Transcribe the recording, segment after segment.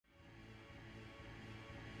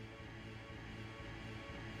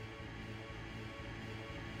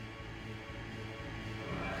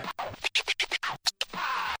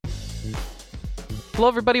Hello,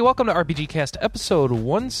 everybody. Welcome to RPGCast episode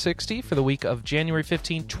 160 for the week of January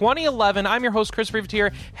 15, 2011. I'm your host, Chris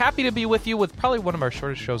Privateer. Happy to be with you with probably one of our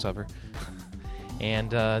shortest shows ever. And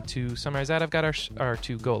to summarize that, I've got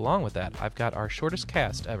to go along with that, I've got our shortest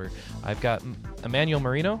cast ever. I've got Emmanuel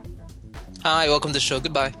Marino. Hi, welcome to the show.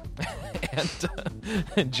 Goodbye.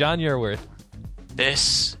 and John Yearworth.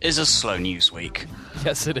 This is a slow news week.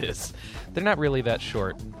 Yes, it is. They're not really that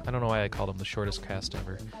short. I don't know why I called them the shortest cast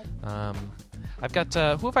ever. I've got,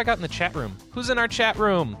 who have I got in the chat room? Who's in our chat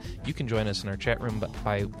room? You can join us in our chat room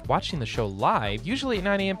by watching the show live, usually at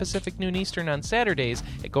 9 a.m. Pacific, noon Eastern on Saturdays,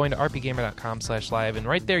 at going to rpgamer.com/live. And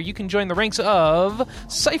right there, you can join the ranks of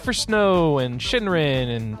Cypher Snow and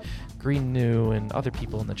Shinrin and Green New and other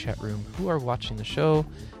people in the chat room who are watching the show.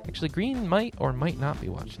 Actually, Green might or might not be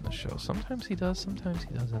watching the show. Sometimes he does, sometimes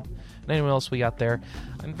he doesn't. And anyone else we got there.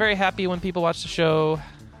 I'm very happy when people watch the show.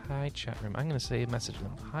 Hi, chat room. I'm going to say message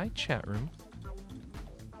them. Hi, chat room.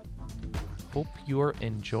 Hope you're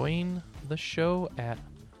enjoying the show at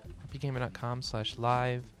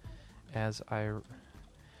rpgamer.com/live as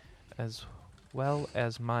well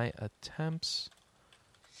as my attempts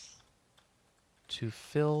to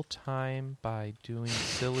fill time by doing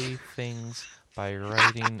silly things by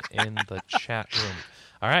writing in the chat room.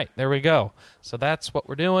 All right, there we go. So that's what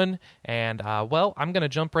we're doing. And, well, I'm going to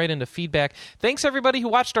jump right into feedback. Thanks, everybody who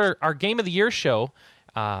watched our Game of the Year show.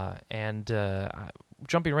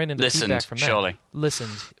 Jumping right into feedback from that. Surely. Listened.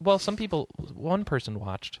 Well, one person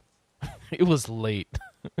watched. It was late.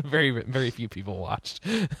 Very, very few people watched.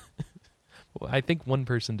 Well, I think one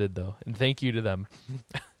person did, though. And thank you to them.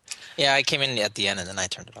 Yeah, I came in at the end and then I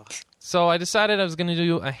turned it off. So I decided I was going to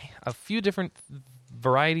do a few different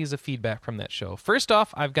varieties of feedback from that show. First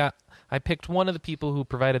off, I picked one of the people who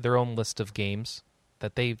provided their own list of games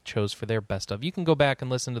that they chose for their best of. You can go back and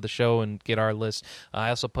listen to the show and get our list. I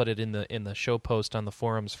also put it in the show post on the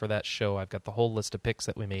forums for that show. I've got the whole list of picks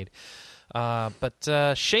that we made.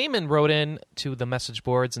 But Shaman wrote in to the message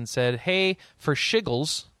boards and said, hey, for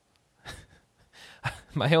shiggles,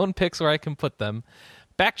 my own picks where I can put them.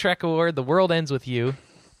 Backtrack Award, The World Ends With You.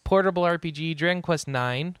 Portable RPG, Dragon Quest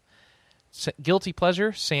IX. Guilty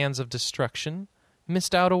Pleasure, Sands of Destruction.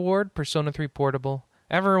 Missed Out Award, Persona 3 Portable.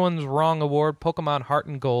 Everyone's Wrong Award, Pokemon Heart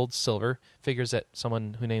and Gold, Silver. Figures that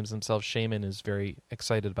someone who names themselves Shaman is very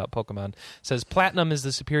excited about Pokemon. Says Platinum is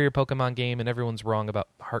the superior Pokemon game, and everyone's wrong about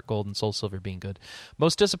Heart Gold and Soul Silver being good.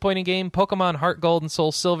 Most disappointing game, Pokemon Heart Gold and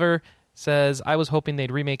Soul Silver. Says, I was hoping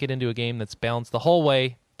they'd remake it into a game that's balanced the whole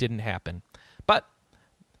way. Didn't happen. But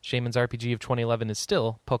Shaman's RPG of 2011 is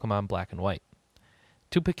still Pokemon Black and White.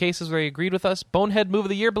 Two cases where he agreed with us. Bonehead Move of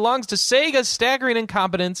the Year belongs to Sega's staggering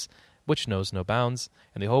incompetence, which knows no bounds.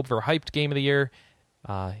 And the overhyped Game of the Year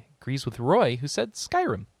agrees with Roy, who said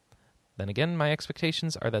Skyrim. Then again, my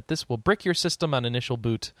expectations are that this will brick your system on initial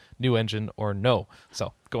boot, new engine, or no.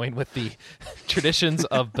 So, going with the traditions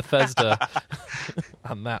of Bethesda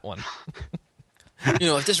on that one.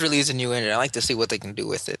 If this really is a new engine, I like to see what they can do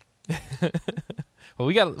with it. Well,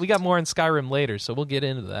 we got more on Skyrim later, so we'll get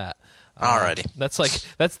into that. Alrighty.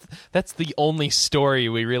 That's the only story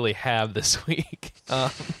we really have this week.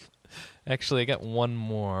 Actually, I got one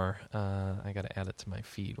more. I got to add it to my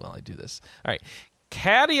feed while I do this. All right.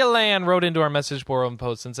 Caddyland wrote into our message board and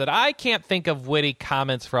post and said, I can't think of witty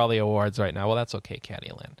comments for all the awards right now. Well, that's okay,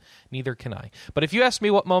 Caddyland. Neither can I. But if you asked me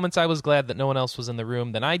what moments I was glad that no one else was in the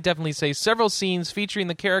room, then I'd definitely say several scenes featuring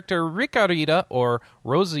the character Ricarita or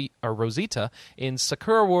Rosita in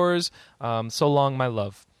Sakura Wars, So Long My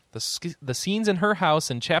Love. The scenes in her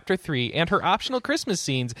house in Chapter 3 and her optional Christmas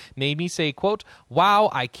scenes made me say, quote, wow,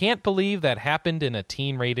 I can't believe that happened in a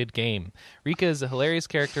teen-rated game. Rika is a hilarious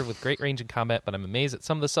character with great range in combat, but I'm amazed that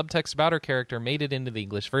some of the subtext about her character made it into the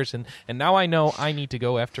English version, and now I know I need to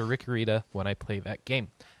go after Rikarita when I play that game.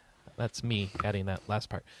 That's me adding that last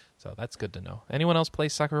part, so that's good to know. Anyone else play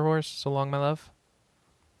Sakura Wars, So Long My Love?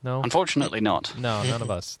 No? Unfortunately not. No, none of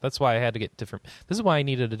us. That's why I had to get different. This is why I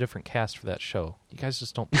needed a different cast for that show. You guys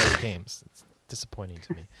just don't play games. It's disappointing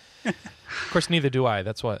to me. Of course, neither do I.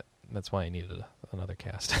 That's why I needed another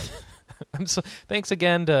cast. Thanks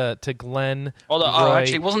again to Glenn, Roy,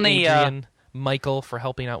 actually, wasn't Adrian, Michael for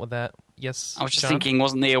helping out with that. Yes, I was just John? thinking,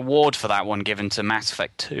 wasn't the award for that one given to Mass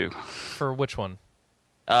Effect 2? For which one?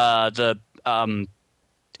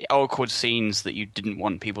 The awkward scenes that you didn't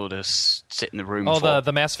want people to sit in the room for. Oh,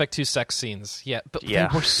 the Mass Effect 2 sex scenes. Yeah, but they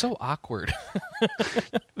were so awkward.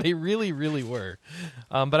 They really, really were.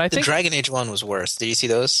 But I think the Dragon Age one was worse. Did you see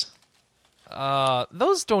those?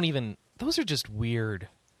 Those are just weird.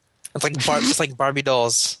 It's like Barbie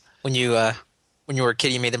dolls. When you were a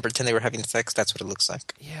kid, you made them pretend they were having sex. That's what it looks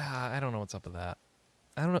like. Yeah, I don't know what's up with that.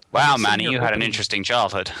 I don't know. Wow, I'm sitting Manny, here you had an opening- interesting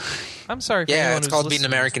childhood. I'm sorry for Yeah, anyone it's who's called being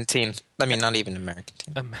an listening. American teen. I mean, not even American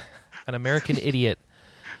teen. An American idiot.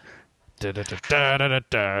 Or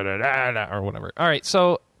whatever. All right,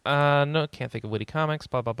 so no, can't think of witty comics.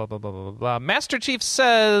 Blah blah blah blah blah blah blah. Master Chief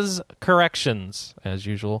says corrections as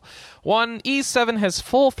usual. 1, E7 has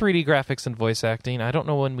full 3D graphics and voice acting. I don't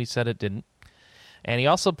know when we said it didn't. And he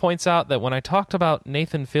also points out that when I talked about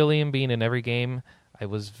Nathan Fillion being in every game, I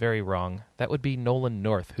was very wrong. That would be Nolan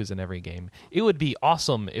North, who's in every game. It would be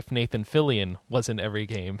awesome if Nathan Fillion was in every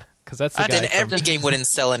game, because that's the guy. Then every game wouldn't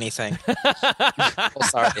sell anything. Oh,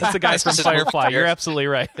 sorry. That's the guy from Firefly. You're absolutely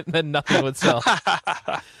right. Then nothing would sell.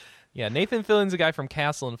 Yeah, Nathan Fillion's the guy from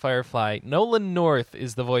Castle and Firefly. Nolan North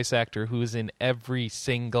is the voice actor who's in every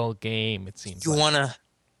single game, it seems. You wanna?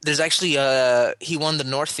 There's actually he won the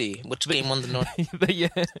Northie. Which game won the Northie?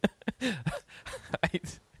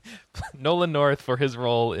 Nolan North for his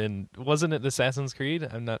role in, wasn't it Assassin's Creed?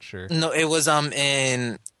 I'm not sure. No, it was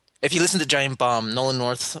in. If you listen to Giant Bomb, Nolan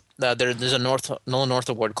North, there's a Nolan North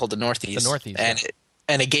award called the Northies. The Northies, and yeah.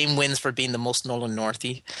 And a game wins for being the most Nolan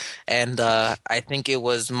Northie, and I think it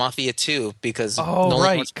was Mafia 2 because Nolan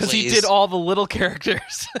right, North because he plays- did all the little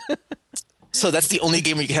characters. So that's the only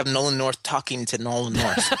game where you can have Nolan North talking to Nolan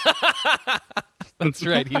North. That's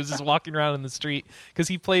right. He was just walking around in the street because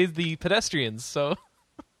he plays the pedestrians. So,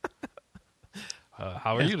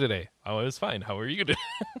 how are you today? Oh, it was fine. How are you today?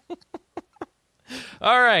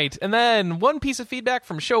 All right, and then one piece of feedback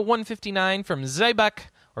from show 159 from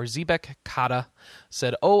Zebek Kata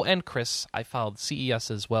said, "Oh, and Chris, I followed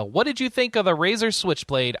CES as well. What did you think of the Razer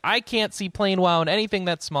Switchblade? I can't see playing WoW in anything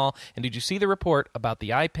that small. And did you see the report about the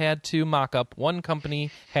iPad 2 mock-up one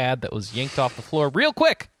company had that was yanked off the floor real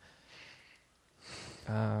quick?"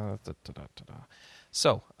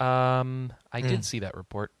 So, I did see that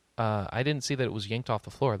report. I didn't see that it was yanked off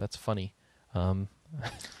the floor. That's funny.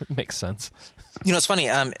 Makes sense. You know, it's funny.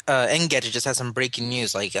 Engadget just had some breaking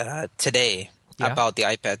news like today about the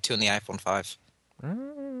iPad 2 and the iPhone 5.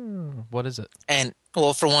 What is it? And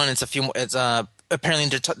well, for one, it's apparently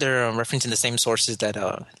they're referencing the same sources that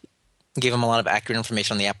gave them a lot of accurate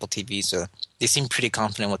information on the Apple TV. So they seem pretty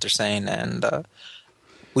confident in what they're saying, and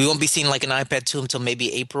we won't be seeing like an iPad 2 until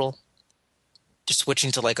maybe April. Just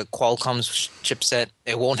switching to like a Qualcomm chipset.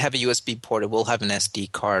 It won't have a USB port. It will have an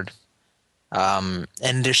SD card. And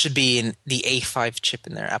there should be the A5 chip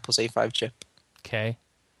in there, Apple's A5 chip. Okay.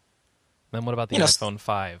 Then what about the iPhone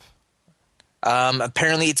 5?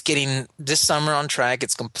 Apparently it's getting this summer on track.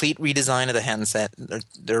 It's complete redesign of the handset.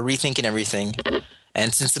 They're rethinking everything.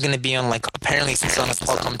 And since it's going to be on apparently since it's on a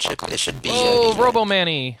Qualcomm chip, it should be... Oh,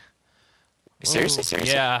 Robo-Manny! Seriously?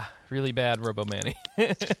 Yeah, really bad Robo-Manny.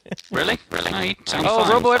 Really? No, oh,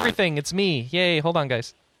 Robo Everything, it's me. Yay, hold on,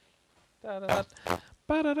 guys.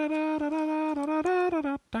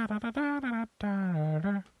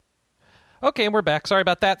 Okay, we're back. Sorry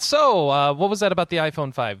about that. So, what was that about the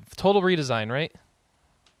iPhone 5? Total redesign, right?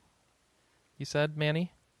 You said,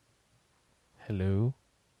 Manny? Hello?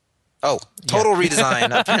 Oh, total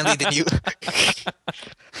redesign. Apparently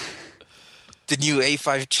the new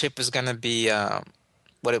A5 chip is going to be...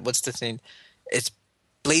 what's the thing? It's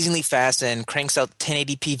blazingly fast and cranks out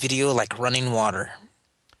 1080p video like running water.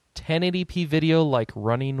 1080p video like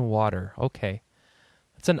running water. Okay.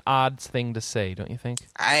 That's an odd thing to say, don't you think?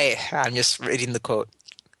 I'm just reading the quote.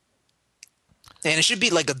 And it should be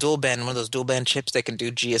like a dual band, one of those dual band chips that can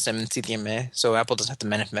do GSM and CDMA, so Apple doesn't have to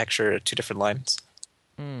manufacture two different lines.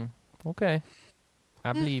 Okay.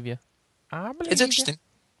 I believe you. It's interesting.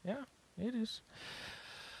 Yeah, it is.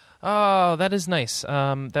 Oh, that is nice.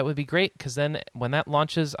 That would be great, because then when that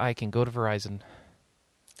launches, I can go to Verizon.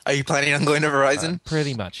 Are you planning on going to Verizon?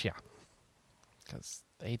 Pretty much, yeah. Because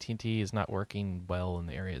AT&T is not working well in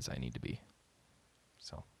the areas I need to be.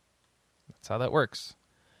 So, that's how that works.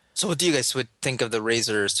 So what do you guys would think of the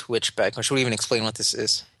Razer Switchback? Or should we even explain what this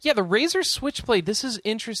is? Yeah, the Razer Switchblade, this is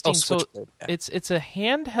interesting. Switchblade, yeah. It's a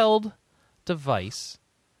handheld device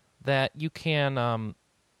that you can...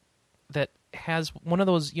 that has one of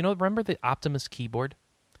those, remember the Optimus keyboard?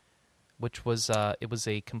 Which was, it was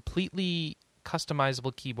a completely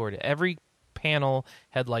customizable keyboard. Every panel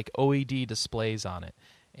had like OED displays on it,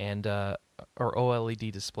 and or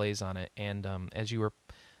OLED displays on it, and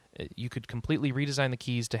you could completely redesign the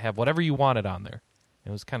keys to have whatever you wanted on there.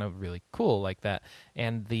 It was kind of really cool like that,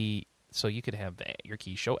 and so you could have your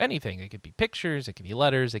keys show anything. It could be pictures, it could be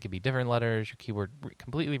letters, it could be different letters, your keyboard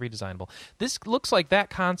completely redesignable. This looks like that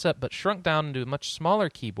concept, but shrunk down into a much smaller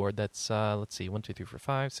keyboard that's, let's see, 1, 2, 3, 4,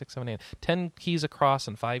 5, 6, 7, 8, 10 keys across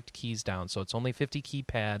and 5 keys down. So it's only 50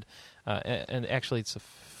 keypad, and actually it's a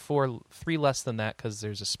three less than that because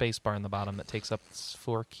there's a space bar on the bottom that takes up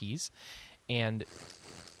 4 keys. And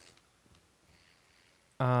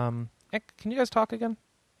can you guys talk again?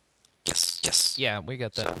 Yes. Yeah, we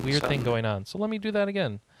got that weird thing going on. So let me do that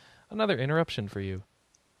again. Another interruption for you.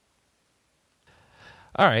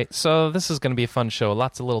 All right, so this is going to be a fun show.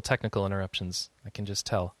 Lots of little technical interruptions, I can just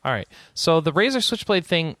tell. All right, so the Razer Switchblade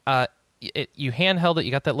thing, you handheld it.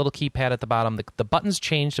 You got that little keypad at the bottom. The buttons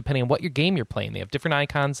change depending on what your game you're playing. They have different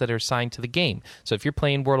icons that are assigned to the game. So if you're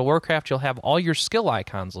playing World of Warcraft, you'll have all your skill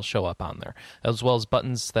icons will show up on there, as well as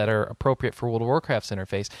buttons that are appropriate for World of Warcraft's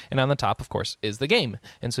interface. And on the top, of course, is the game.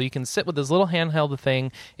 And so you can sit with this little handheld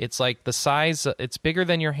thing. It's like the size. It's bigger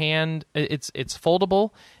than your hand. It's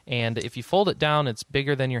foldable, and if you fold it down, it's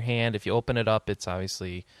bigger than your hand. If you open it up, it's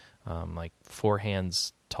obviously like 4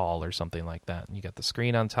 hands tall or something like that. And you got the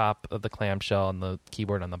screen on top of the clamshell and the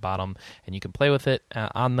keyboard on the bottom, and you can play with it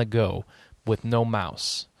on the go with no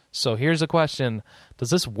mouse. So here's a question. Does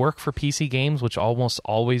this work for PC games, which almost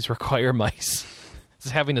always require mice?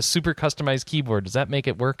 Does having a super customized keyboard, does that make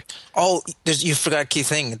it work? Oh, you forgot a key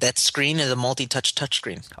thing. That screen is a multi-touch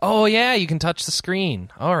touchscreen. Oh, yeah, you can touch the screen.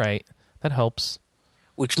 All right, that helps.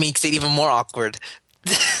 Which makes it even more awkward.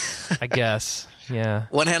 I guess. Yeah.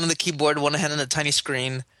 One hand on the keyboard, one hand on the tiny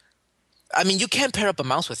screen. I mean, you can pair up a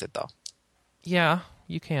mouse with it, though. Yeah,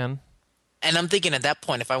 you can. And I'm thinking at that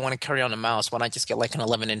point, if I want to carry on a mouse, why not just get like an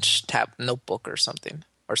 11-inch tab notebook or something,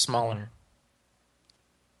 or smaller?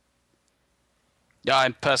 Yeah, I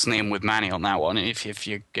personally am with Manny on that one. If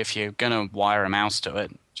you're gonna wire a mouse to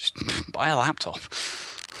it, just buy a laptop.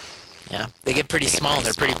 Yeah, they get pretty small and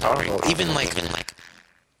they're pretty powerful.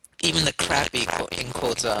 Even the crappy, in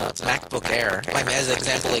quotes, MacBook Air, like as an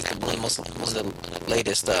example, like one of the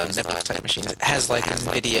latest netbook type machines, it has like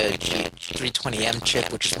NVIDIA G320M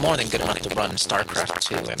chip, which is more than good enough to run StarCraft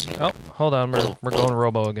 2. And oh, hold on, we're going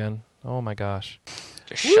Robo again. Oh my gosh!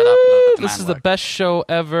 Just shut up. This is the best show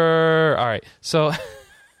ever. All right, so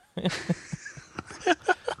I'm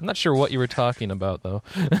not sure what you were talking about though.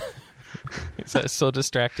 So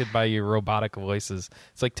distracted by your robotic voices.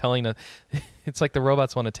 It's like it's like the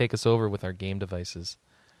robots want to take us over with our game devices.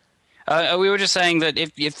 We were just saying that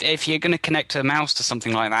if you're going to connect a mouse to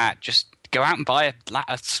something like that, just go out and buy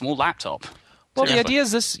a small laptop. Well, the idea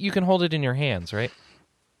is this: you can hold it in your hands, right?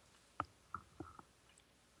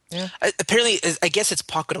 Yeah. Apparently, I guess it's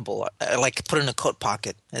pocketable. Like put it in a coat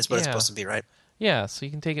pocket is what it's supposed to be, right? Yeah, so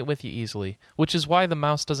you can take it with you easily, which is why the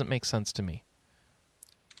mouse doesn't make sense to me.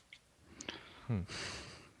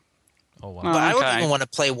 Oh wow! But I don't even want to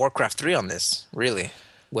play Warcraft 3 on this, really,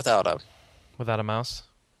 without a mouse.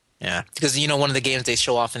 Yeah, because one of the games they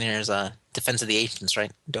show off in here is Defense of the Ancients,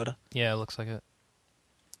 right? Dota. Yeah, it looks like it.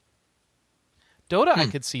 Dota, I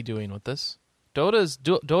could see doing with this. Dota's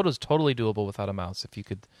totally doable without a mouse. If you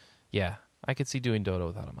could, yeah, I could see doing Dota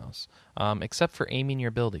without a mouse, except for aiming your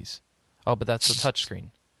abilities. Oh, but that's a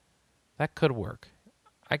touchscreen. That could work.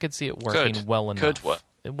 I could see it working well enough. Could work.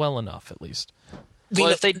 Well enough, at least.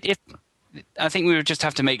 Well, I think we would just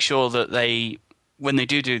have to make sure that when they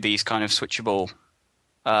do these kind of switchable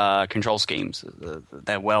control schemes,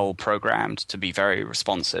 they're well programmed to be very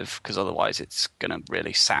responsive, because otherwise it's going to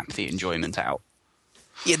really sap the enjoyment out.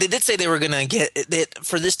 Yeah, they did say they were going to get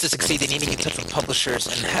for this to succeed, they need to get in touch with publishers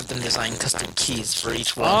and have them design custom keys for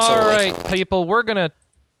each one. All right, people,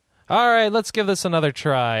 all right, let's give this another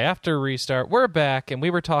try. After restart, we're back, and we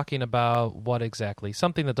were talking about what exactly?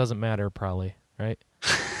 Something that doesn't matter, probably, right?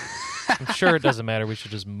 I'm sure it doesn't matter. We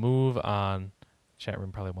should just move on. Chat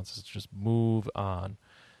room probably wants us to just move on.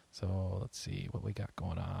 So let's see what we got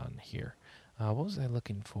going on here. What was I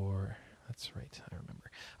looking for? That's right, I remember.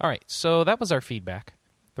 All right, so that was our feedback.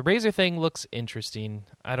 The Razer thing looks interesting.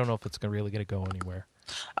 I don't know if it's really going to go anywhere.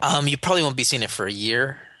 You probably won't be seeing it for a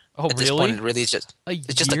year. Oh, At this really? point, it really is just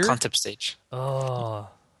a concept stage. Oh,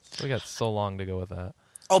 we got so long to go with that.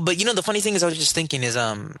 Oh, but the funny thing is, I was just thinking is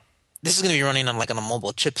this is going to be running on a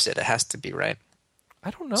mobile chipset. It has to be, right?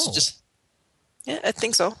 I don't know. Yeah, I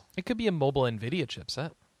think so. It could be a mobile NVIDIA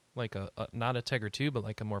chipset, like not a Tegra 2, but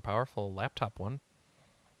like a more powerful laptop one.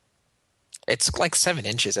 It's like 7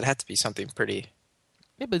 inches. It had to be something pretty.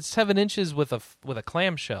 Yeah, but it's 7 inches with a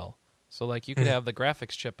clamshell. So like you could have the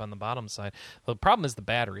graphics chip on the bottom side. The problem is the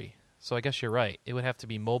battery. So I guess you're right. It would have to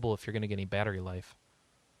be mobile if you're going to get any battery life.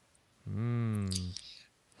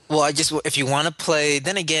 Well, if you want to play,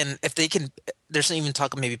 then again, if they can, there's even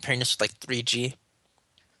talk of maybe pairing this with like 3G.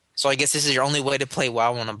 So I guess this is your only way to play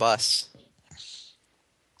WoW on a bus.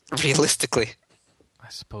 Realistically. I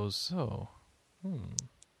suppose so.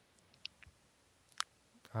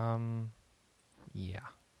 Yeah.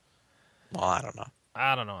 Well, I don't know.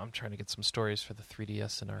 I don't know. I'm trying to get some stories for the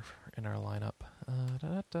 3DS in our lineup.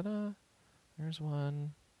 There's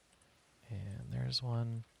one, and there's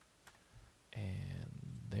one,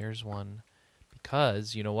 and there's one.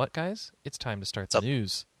 Because you know what, guys? It's time to start the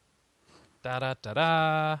news. Da da da da.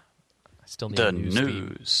 I still need the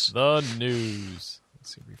news. The news.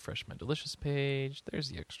 Let's see. Refresh my delicious page. There's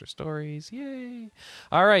the extra stories. Yay!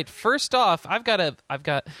 All right. First off, I've got a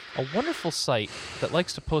wonderful site that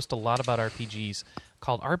likes to post a lot about RPGs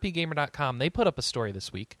called RPGamer.com. They put up a story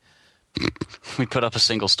this week. We put up a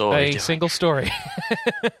single story. Single story.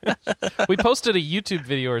 We posted a YouTube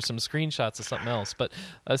video or some screenshots of something else, but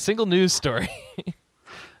a single news story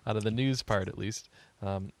out of the news part, at least.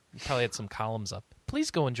 Probably had some columns up.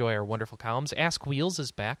 Please go enjoy our wonderful columns. Ask Wheels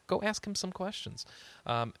is back. Go ask him some questions.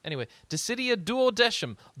 Anyway, Dissidia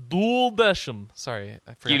Duodecim. Sorry,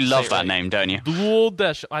 I forgot. You to love say it that right. name, don't you?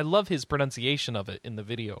 Duodecim. I love his pronunciation of it in the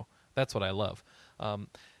video. That's what I love.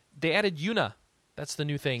 They added Yuna. That's the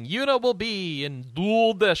new thing. Yuna will be in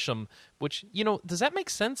Duodecim, which, does that make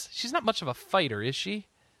sense? She's not much of a fighter, is she?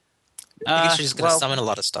 I guess she's going to summon a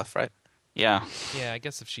lot of stuff, right? Yeah. Yeah, I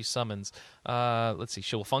guess if she summons. Let's see.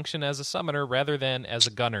 She will function as a summoner rather than as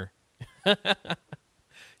a gunner.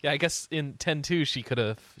 Yeah, I guess in 10-2 she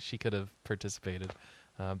could have participated.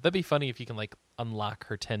 That'd be funny if you can unlock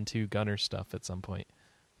her 10-2 gunner stuff at some point.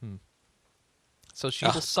 So she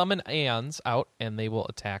will summon Aeons out, and they will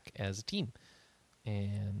attack as a team.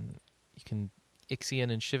 And you can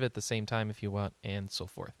Ixion and Shiv at the same time if you want, and so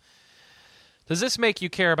forth. Does this make you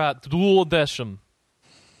care about Duodecim?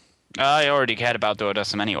 I already cared about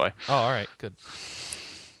Duodecim anyway. Oh, all right, good.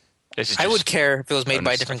 I would care if it was made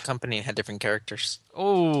by a different company and had different characters.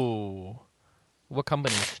 Oh, what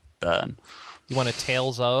company? Burn. You want a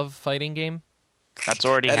Tales of fighting game? That's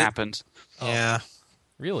already happened. Yeah.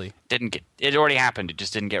 Really? It already happened. It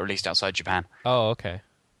just didn't get released outside Japan. Oh, okay.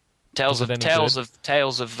 Tales of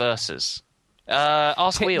Versus.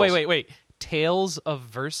 Ask Wheels. Wait. Tales of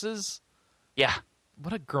Versus? Yeah.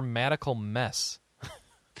 What a grammatical mess.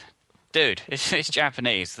 Dude, it's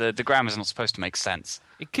Japanese. The grammar's not supposed to make sense.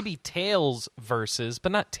 It could be Tales Versus,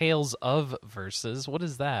 but not Tales of Versus. What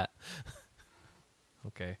is that?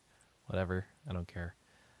 Okay. Whatever. I don't care.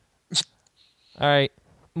 All right.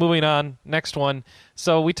 Moving on. Next one.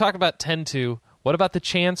 So we talked about 10-2. What about the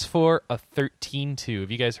chance for a 13-2? Have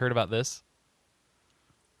you guys heard about this?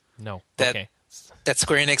 No. Okay. That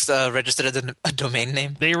Square Enix registered a domain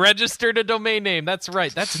name? They registered a domain name. That's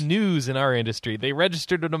right. That's news in our industry. They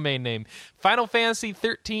registered a domain name. Final Fantasy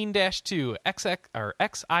 13-2.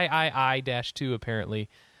 XIII-2, apparently.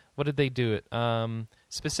 What did they do it?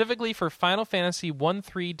 Specifically for Final Fantasy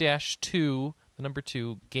 13-2, the number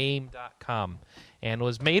 2, game.com. And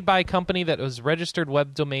was made by a company that was registered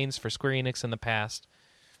web domains for Square Enix in the past.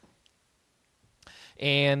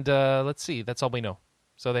 And let's see, that's all we know.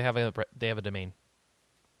 So they have a domain.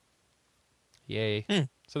 Yay!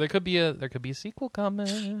 So there could be a sequel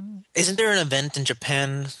coming. Isn't there an event in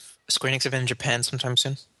Japan, Square Enix event in Japan sometime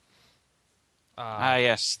soon?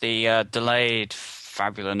 Yes, the delayed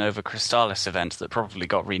Fabula Nova Crystallis event that probably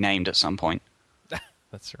got renamed at some point.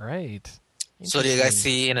 That's right. So do you guys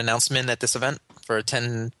see an announcement at this event for a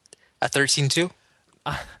 13-2?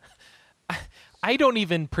 I don't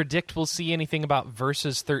even predict we'll see anything about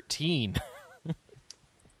Versus 13.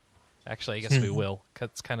 Actually, I guess we will.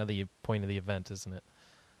 That's kind of the point of the event, isn't it?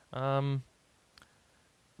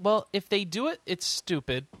 Well, if they do it, it's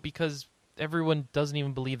stupid because everyone doesn't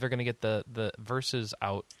even believe they're going to get the Versus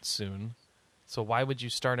out soon. So why would you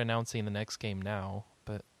start announcing the next game now?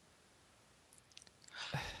 But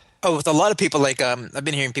with a lot of people, I've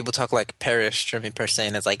been hearing people talk like Jeremy Parish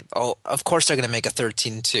saying it's of course they're going to make a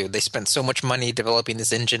 13-2. They spent so much money developing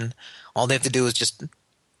this engine. All they have to do is just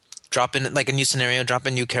drop in a new scenario, drop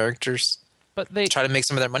in new characters, but they try to make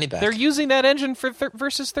some of their money back. They're using that engine for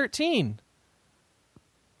Versus 13.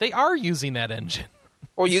 They are using that engine.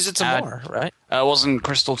 Or use it some more, right? Wasn't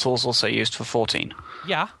Crystal Tools also used for 14?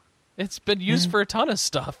 Yeah, it's been used for a ton of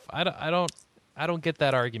stuff. I don't get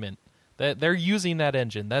that argument. They're using that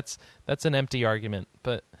engine. That's an empty argument.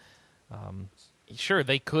 But sure,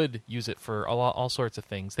 they could use it for all sorts of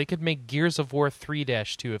things. They could make Gears of War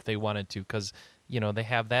 3-2 if they wanted to, because they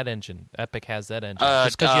have that engine. Epic has that engine.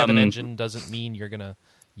 Just because you have an engine doesn't mean you're gonna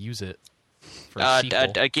use it for a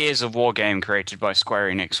sequel. A Gears of War game created by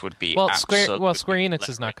Square Enix would be Square Enix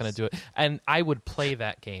is not going to do it, and I would play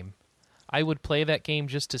that game. I would play that game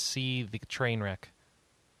just to see the train wreck.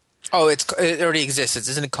 Oh, it already exists.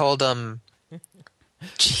 Isn't it called Jeez,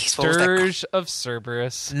 what was that Dirge of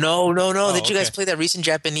Cerberus? No. Did you guys play that recent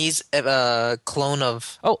Japanese clone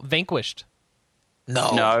of? Oh, Vanquished.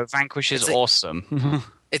 No, Vanquish is awesome.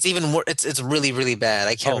 It's even more. It's really really bad.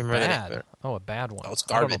 I can't remember bad. the name. Oh, a bad one. Oh, it's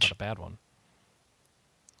I don't know garbage. about a bad one.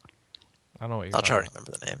 I don't know what you're I'll talking try to about.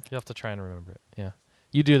 remember the name. You have to try and remember it. Yeah.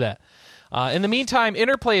 You do that. In the meantime,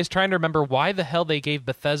 Interplay is trying to remember why the hell they gave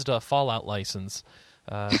Bethesda a Fallout license.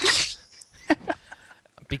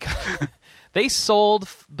 Because they sold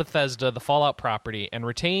Bethesda the Fallout property and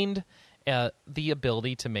retained the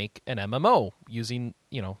ability to make an MMO using,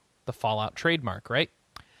 the Fallout trademark, right?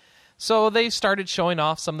 So they started showing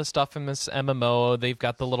off some of the stuff in this MMO. They've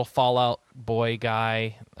got the little Fallout boy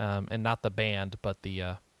guy, and not the band, but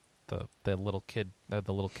the little kid,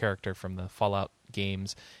 the little character from the Fallout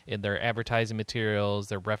games in their advertising materials.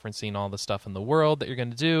 They're referencing all the stuff in the world that you're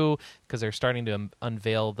going to do because they're starting to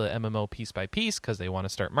unveil the MMO piece by piece because they want to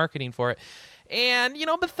start marketing for it. And,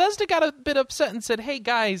 Bethesda got a bit upset and said, hey,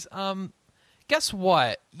 guys, guess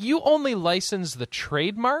what? You only licensed the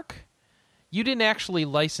trademark. You didn't actually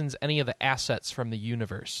license any of the assets from the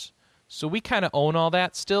universe. So we kind of own all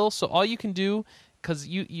that still. So all you can do, because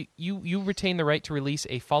you retain the right to release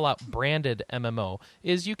a Fallout branded MMO,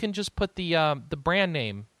 is you can just put the brand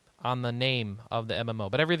name on the name of the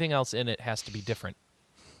MMO, but everything else in it has to be different.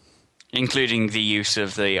 Including the use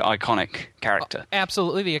of the iconic character.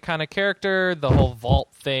 Absolutely, the iconic character, the whole vault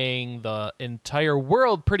thing, the entire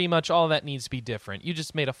world, pretty much all that needs to be different. You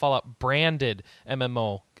just made a Fallout branded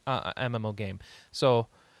MMO game. So,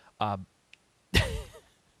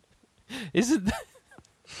 isn't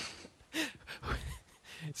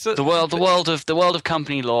so the world of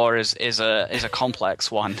company lore is a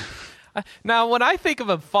complex one. Now, when I think of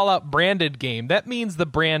a Fallout branded game, that means the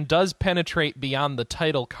brand does penetrate beyond the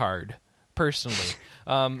title card. Personally,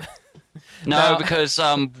 because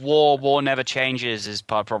war never changes is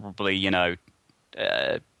probably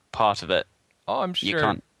part of it. Oh, I'm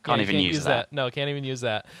sure. You can't even use that. No, can't even use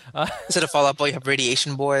that. Instead of Fallout Boy, you have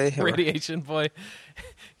Radiation Boy. Radiation Boy.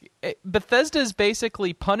 Bethesda is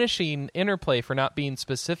basically punishing Interplay for not being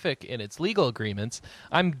specific in its legal agreements.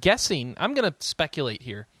 I'm going to speculate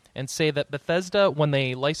here and say that Bethesda, when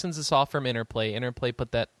they licensed this off from Interplay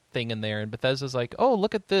put that thing in there, and Bethesda's like, oh,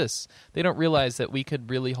 look at this. They don't realize that we could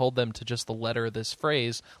really hold them to just the letter of this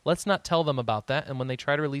phrase. Let's not tell them about that, and when they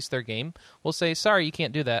try to release their game, we'll say, sorry, you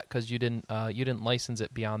can't do that because you didn't license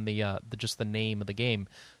it beyond the just the name of the game.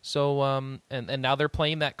 So and now they're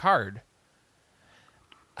playing that card.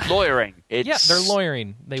 Lawyering. Yeah, they're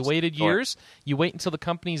lawyering. They waited years. You wait until the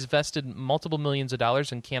company's vested multiple millions of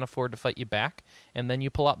dollars and can't afford to fight you back, and then you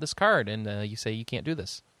pull out this card and you say you can't do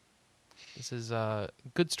this. This is a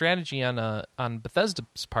good strategy on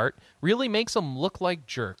Bethesda's part. Really makes them look like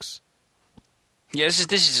jerks. Yeah, this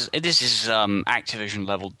is Activision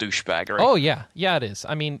level douchebaggery. Oh yeah, it is.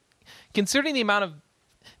 I mean, considering the amount of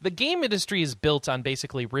the game industry is built on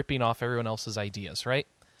basically ripping off everyone else's ideas, right?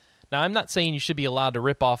 Now, I'm not saying you should be allowed to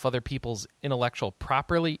rip off other people's intellectual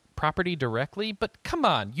property directly, but come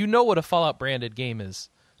on, you know what a Fallout branded game is,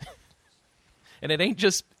 and it ain't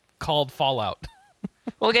just called Fallout.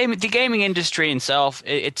 Well, the gaming industry itself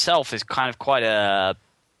is kind of quite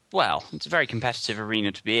it's a very competitive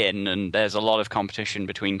arena to be in, and there's a lot of competition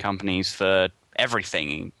between companies for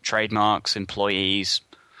everything, trademarks, employees,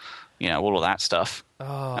 all of that stuff.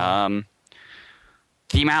 Oh.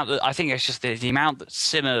 The amount that I think it's just the amount that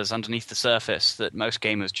simmers underneath the surface that most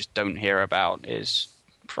gamers just don't hear about is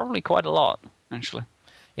probably quite a lot, actually.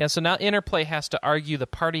 Yeah, so now Interplay has to argue the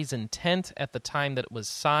party's intent at the time that it was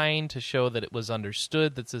signed to show that it was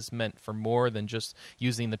understood that this meant for more than just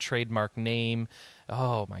using the trademark name.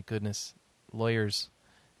 Oh, my goodness. Lawyers,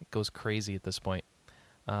 it goes crazy at this point.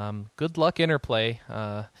 Good luck, Interplay.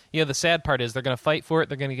 The sad part is they're going to fight for it.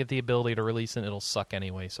 They're going to get the ability to release it. It'll suck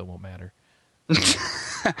anyway, so it won't matter.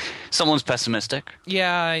 Someone's pessimistic.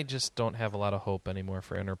 Yeah, I just don't have a lot of hope anymore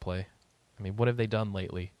for Interplay. I mean, what have they done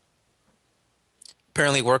lately?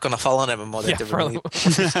 Apparently work on a Fallout MMO that they're really...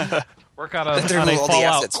 Work on a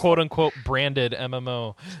Fallout quote-unquote branded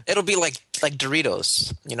MMO. It'll be like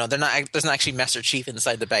Doritos. There's not actually Master Chief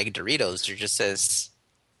inside the bag of Doritos. There just says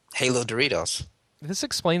Halo Doritos. This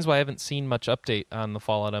explains why I haven't seen much update on the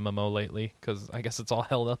Fallout MMO lately, because I guess it's all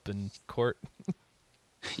held up in court.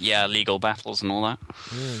 Yeah, legal battles and all that.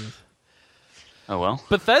 Oh, well.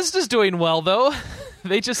 Bethesda's doing well, though.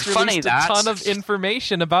 They just released a ton of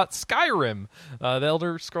information about Skyrim, the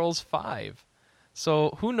Elder Scrolls V.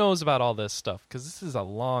 So who knows about all this stuff? Because this is a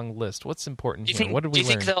long list. What's important here? What did we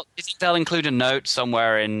learn? Do you think they'll include a note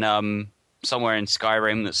somewhere in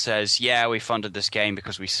Skyrim that says, yeah, we funded this game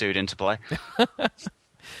because we sued Interplay?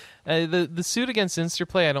 The suit against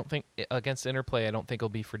Interplay, I don't think will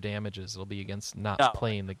be for damages. It'll be against not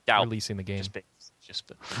releasing the game.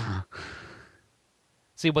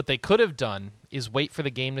 See, what they could have done is wait for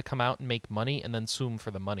the game to come out and make money, and then sue 'em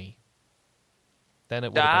for the money. Then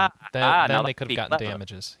it would have been, then they could have gotten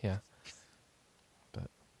damages. Yeah.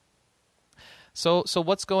 But so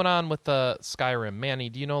what's going on with the Skyrim? Manny,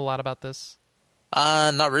 do you know a lot about this?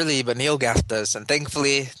 Not really, but NeoGAF does, and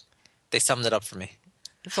thankfully they summed it up for me.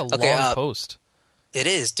 It's a long post. It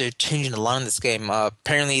is. They're changing a lot in this game.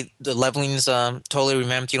 Apparently, the leveling's totally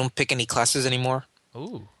revamped. You don't pick any classes anymore.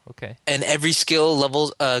 Ooh, okay. And every skill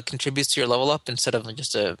level contributes to your level up instead of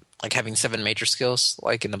just like having 7 major skills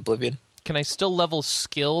like in Oblivion. Can I still level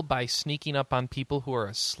skill by sneaking up on people who are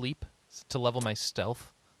asleep to level my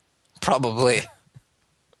stealth? Probably.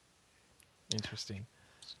 Interesting.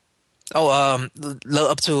 Oh,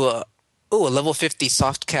 up to a level 50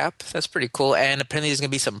 soft cap. That's pretty cool. And apparently there's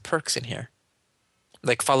going to be some perks in here.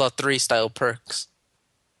 Like Fallout 3 style perks.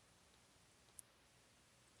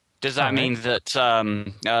 Does that mean that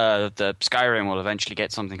the Skyrim will eventually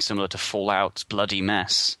get something similar to Fallout's Bloody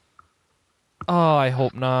Mess? Oh, I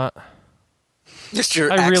hope not.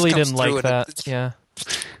 I really didn't like that. Yeah.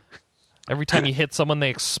 Every time you hit someone, they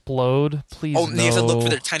explode. Please, no. You have to look for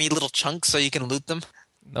their tiny little chunks so you can loot them?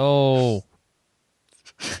 No.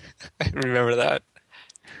 I remember that.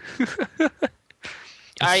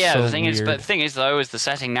 Yeah, so the thing weird. is, though, is the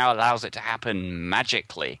setting now allows it to happen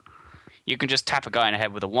magically. You can just tap a guy in the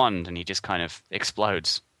head with a wand and he just kind of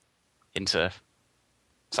explodes into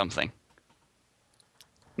something.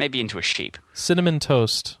 Maybe into a sheep. Cinnamon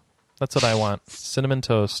toast. That's what I want. Cinnamon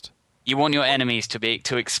toast. You want your enemies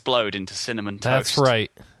to explode into cinnamon toast. That's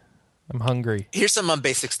right. I'm hungry. Here's some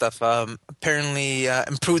basic stuff. Apparently,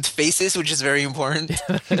 improved faces, which is very important.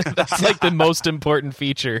 That's like the most important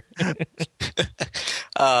feature.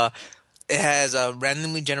 It has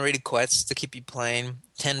randomly generated quests to keep you playing,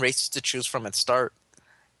 10 races to choose from at start.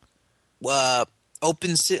 Let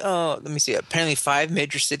me see. Apparently 5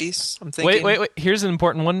 major cities, I'm thinking. Wait. Here's an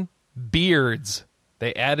important one. Beards.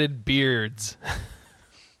 They added beards.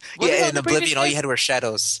 Yeah, in Oblivion, all you had were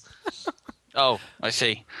shadows. Oh, I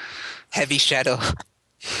see. Heavy shadow.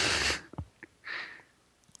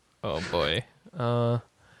 Oh, boy.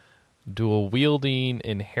 Dual wielding,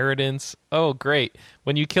 inheritance. Oh, great.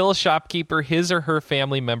 When you kill a shopkeeper, his or her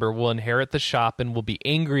family member will inherit the shop and will be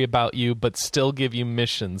angry about you, but still give you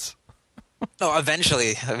missions. No,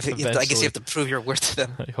 eventually. I guess you have to prove your worth to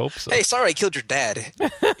them. I hope so. Hey, sorry I killed your dad.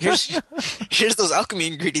 Here's those alchemy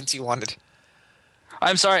ingredients you wanted.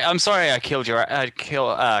 I'm sorry. I killed your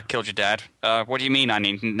dad. What do you mean? I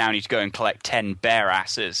now need to go and collect 10 bear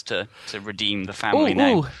asses to redeem the family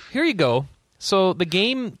name. Ooh, here you go. So the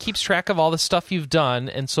game keeps track of all the stuff you've done,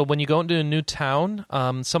 and so when you go into a new town,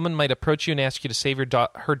 someone might approach you and ask you to save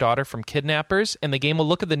her daughter from kidnappers, and the game will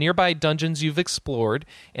look at the nearby dungeons you've explored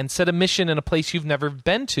and set a mission in a place you've never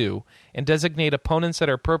been to, and designate opponents that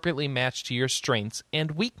are appropriately matched to your strengths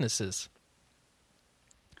and weaknesses.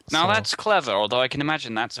 Now that's clever, although I can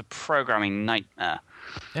imagine that's a programming nightmare.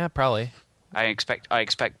 Yeah, probably. I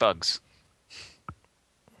expect bugs.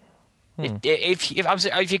 If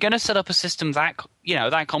you're going to set up a system that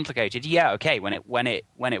complicated, yeah, okay, when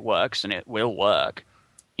it works, and it will work,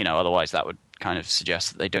 otherwise that would kind of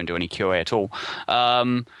suggest that they don't do any QA at all.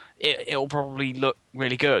 It'll probably look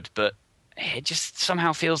really good, but it just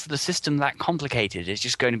somehow feels that the system that complicated is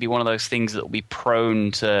just going to be one of those things that will be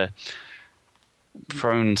prone to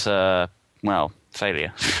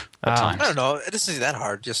failure at times. I don't know. It isn't that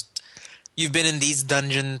hard. Just you've been in these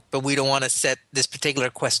dungeons, but we don't want to set this particular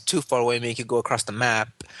quest too far away and make you go across the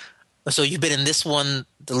map. So you've been in this one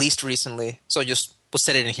the least recently. So we'll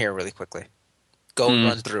set it in here really quickly. Go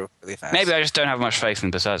run through really fast. Maybe I just don't have much faith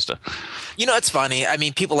in Bethesda. It's funny. I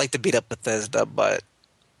mean, people like to beat up Bethesda, but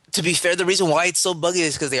to be fair, the reason why it's so buggy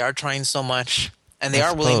is because they are trying so much. And they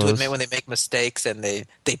are willing to admit when they make mistakes, and they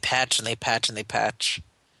patch and they patch and they patch.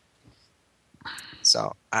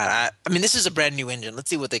 So, I mean, this is a brand new engine.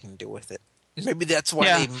 Let's see what they can do with it. Maybe that's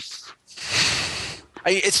why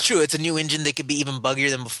it's true. It's a new engine. They could be even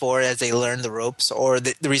buggier than before as they learn the ropes. Or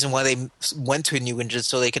the reason why they went to a new engine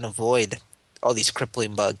so they can avoid all these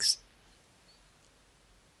crippling bugs.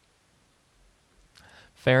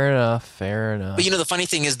 Fair enough. But the funny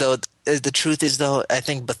thing is, though, the truth is, though, I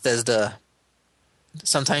think Bethesda,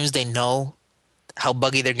 sometimes they know how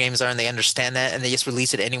buggy their games are and they understand that, and they just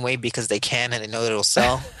release it anyway because they can and they know that it'll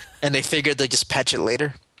sell. And they figured they'll just patch it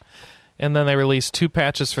later. And then they release 2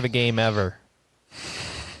 patches for the game ever.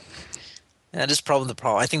 That is probably the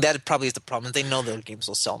problem. I think that probably is the problem. They know their games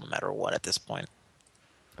will sell no matter what at this point.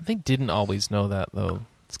 They didn't always know that, though.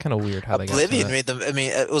 It's kind of weird how they got to Oblivion that. made them. I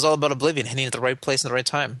mean, it was all about Oblivion hitting at the right place at the right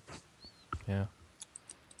time. Yeah.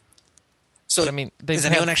 So But, I mean, they've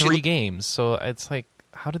had 3 games, so it's like,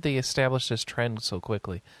 how did they establish this trend so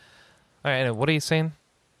quickly? All right, what are you saying?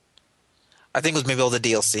 I think it was maybe all the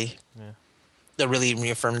DLC. Yeah. That really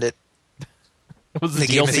reaffirmed it. Was the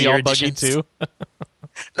Game of the DLC Year all buggy editions. too?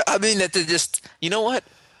 I mean, that they just, you know what?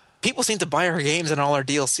 People seem to buy our games and all our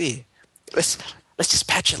DLC. Let's just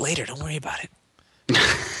patch it later. Don't worry about it.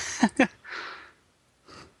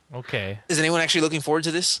 Okay. Is anyone actually looking forward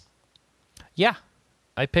to this? Yeah.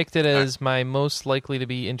 I picked it as my most likely to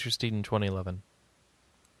be interested in 2011.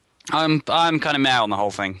 I'm kind of mad on the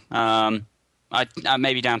whole thing. I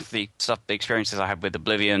maybe down to the experiences I had with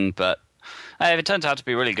Oblivion, but if it turns out to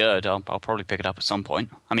be really good, I'll probably pick it up at some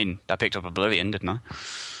point. I mean, I picked up Oblivion, didn't I?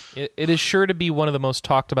 It is sure to be one of the most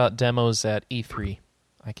talked about demos at E3.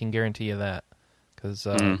 I can guarantee you that because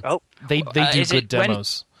they do good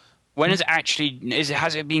demos. When is it actually?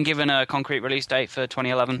 Has it been given a concrete release date for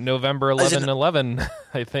 2011? November 11/11,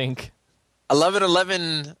 I think.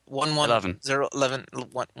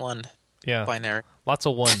 11/11/11/0/11/1. Yeah, binary. Lots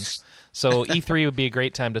of ones. So E3 would be a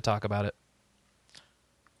great time to talk about it.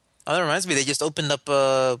 Oh, that reminds me. They just opened up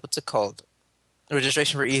what's it called?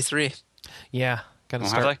 Registration for E3. Yeah, got to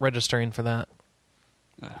start registering for that.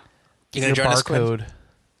 You gonna join us, Quinn? Barcode.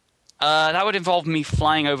 That would involve me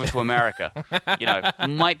flying over to America.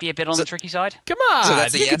 Might be a bit on the tricky side. Come on, So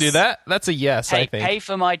that's a you can yes? do that. That's a yes, I think. Pay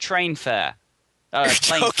for my train fare.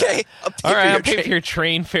 Plane Okay. All right, I'll pay for your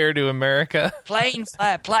train fare to America. Plane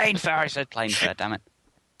fare. I said plane fare. Damn it.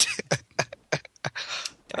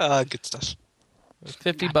 Good stuff.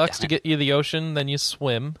 $50 to get you the ocean, then you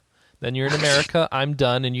swim, then you're in America. I'm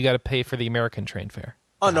done, and you got to pay for the American train fare.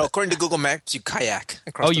 Oh no! According to Google Maps, you kayak.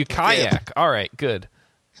 Across You kayak. All right, good.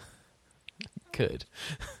 Good.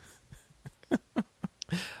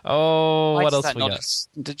 What else we got?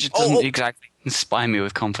 It just doesn't exactly inspire me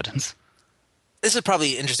with confidence. This is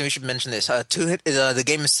probably interesting. We should mention this. The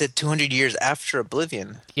game is set 200 years after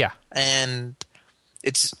Oblivion. Yeah. And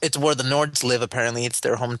it's where the Nords live, apparently. It's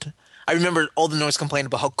their home. I remember all the Nords complained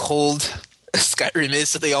about how cold Skyrim is,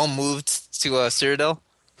 so they all moved to Cyrodiil.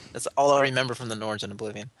 That's all I remember from the Nords in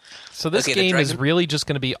Oblivion. So this game is really just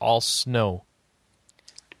going to be all snow.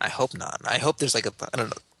 I hope not. I hope there's I don't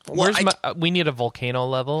know. We need a volcano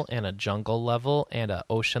level and a jungle level and an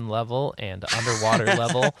ocean level and underwater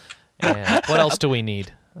level. And what else do we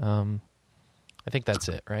need? I think that's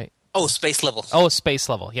it, right? Oh, space level. Oh, space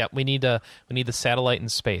level. Yep, we need the satellite in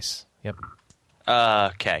space. Yep.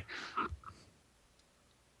 Okay.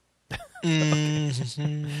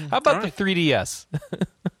 How about the 3DS?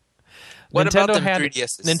 What Nintendo about the had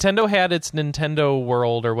 3DSs? Nintendo had its Nintendo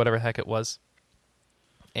World or whatever the heck it was,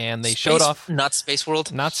 and they showed off not Space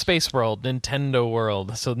World, not Space World, Nintendo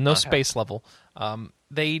World. So no space level.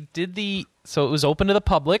 They did so it was open to the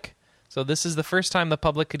public. So this is the first time the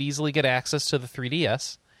public could easily get access to the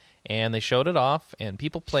 3DS, and they showed it off, and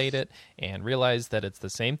people played it and realized that it's the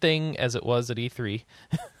same thing as it was at E3.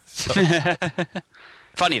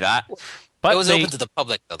 Funny that. But it was open to the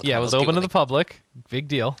public, though. Yeah, it was open to the public. Big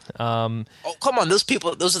deal. Oh, come on. Those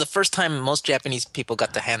are the first time most Japanese people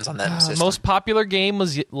got their hands on that system. Most popular game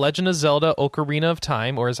was Legend of Zelda Ocarina of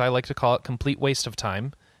Time, or as I like to call it, Complete Waste of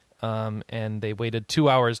Time. And they waited 2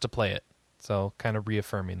 hours to play it. So kind of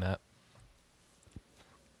reaffirming that.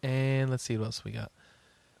 And let's see what else we got.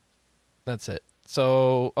 That's it.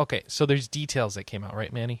 So, okay. So there's details that came out,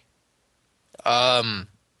 right, Manny? Not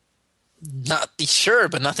sure,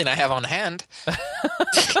 but nothing I have on hand. You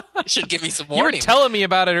should give me some warning. You were telling me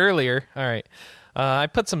about it earlier. All right. I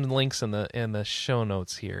put some links in the show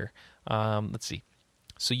notes here. Let's see.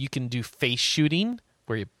 So you can do face shooting,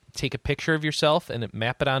 where you take a picture of yourself and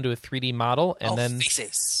map it onto a 3D model, and then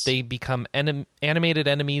faces. They become animated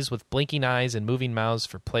enemies with blinking eyes and moving mouths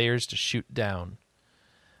for players to shoot down.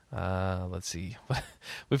 Let's see.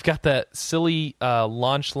 We've got that silly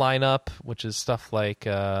launch lineup, which is stuff like,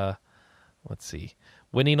 let's see,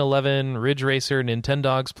 Winning 11, Ridge Racer,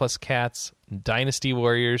 Nintendogs plus Cats, Dynasty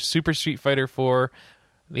Warriors, Super Street Fighter 4.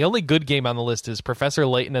 The only good game on the list is Professor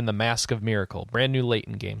Layton and the Mask of Miracle, brand new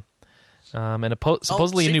Layton game. And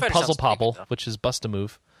supposedly a new Puzzle Popple, which is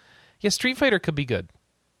Bust-A-Move. Yeah, Street Fighter could be good.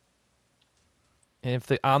 And if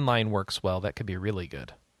the online works well, that could be really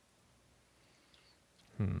good.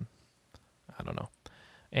 I don't know.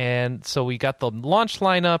 And so we got the launch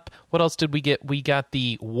lineup. What else did we get? We got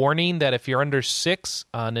the warning that if you're under 6,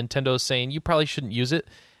 Nintendo's saying you probably shouldn't use it.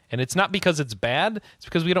 And it's not because it's bad. It's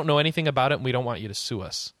because we don't know anything about it and we don't want you to sue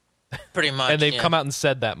us. Pretty much. And they've come out and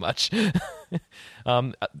said that much. There's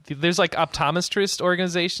like optometrist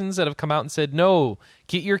organizations that have come out and said, no,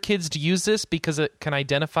 get your kids to use this because it can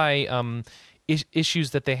identify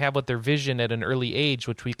issues that they have with their vision at an early age,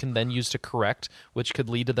 which we can then use to correct, which could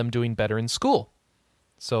lead to them doing better in school.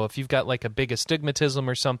 So if you've got like a big astigmatism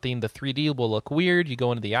or something, the 3D will look weird. You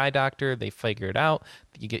go into the eye doctor, they figure it out.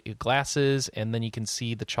 You get your glasses, and then you can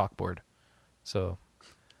see the chalkboard. So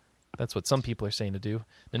that's what some people are saying to do.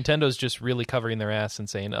 Nintendo's just really covering their ass and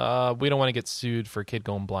saying, we don't want to get sued for a kid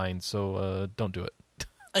going blind, so don't do it.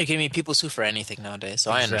 Are you kidding me? People sue for anything nowadays,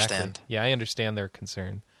 so Exactly. I understand. Yeah, I understand their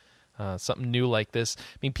concern. Something new like this.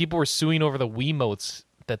 I mean, people were suing over the Wiimotes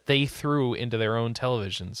that they threw into their own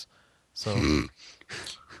televisions. So,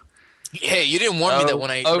 Hey, you didn't warn me that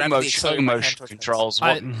when I rapidly accelerated my hand towards controls.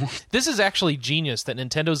 this is actually genius that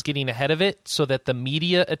Nintendo's getting ahead of it so that the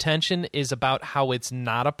media attention is about how it's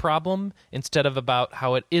not a problem instead of about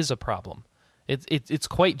how it is a problem. It's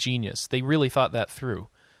quite genius. They really thought that through.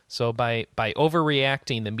 So by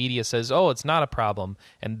overreacting, the media says, oh, it's not a problem,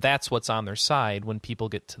 and that's what's on their side when people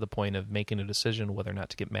get to the point of making a decision whether or not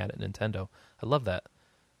to get mad at Nintendo. I love that.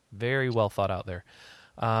 Very well thought out there.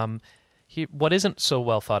 What isn't so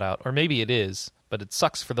well thought out, or maybe it is, but it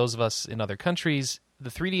sucks for those of us in other countries, the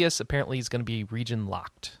 3DS apparently is going to be region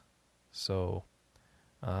locked. So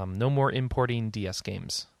no more importing DS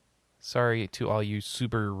games. Sorry to all you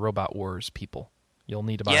Super Robot Wars people. You'll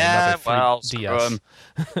need to buy another 3DS.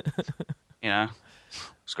 You know,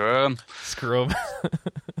 screw them. Screw them.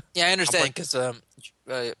 Yeah, I understand because in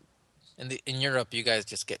Europe, you guys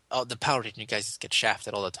just get the power region. You guys just get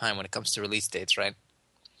shafted all the time when it comes to release dates, right?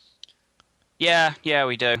 Yeah,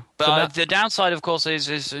 we do. But the downside, of course,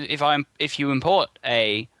 is if you import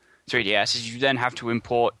a 3DS, is you then have to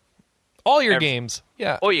import all your games.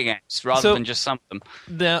 Yeah. All your games, rather than just some of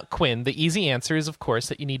them. Quinn, the easy answer is, of course,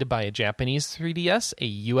 that you need to buy a Japanese 3DS, a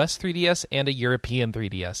US 3DS, and a European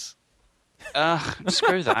 3DS.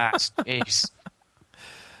 Screw that. Jeez.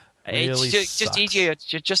 Really it's just easier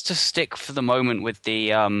just to stick for the moment with the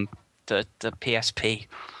PSP.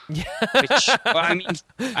 Yeah. Which, well, I mean,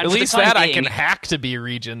 at least that I can hack to be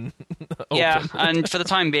region open. Yeah, and for the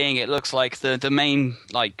time being, it looks like the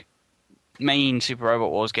main Super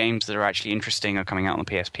Robot Wars games that are actually interesting are coming out on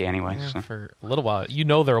the PSP anyway. Yeah, so. For a little while. You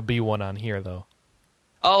know there'll be one on here, though.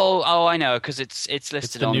 Oh, I know, because it's listed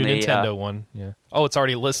it's the on new the Nintendo one. Yeah. Oh, it's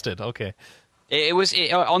already listed. Okay. It was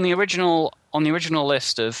on the original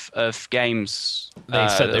list of games. They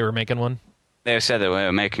said they were making one. They said they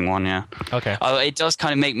were making one. Yeah. Okay. It does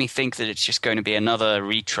kind of make me think that it's just going to be another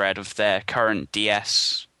retread of their current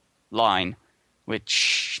DS line,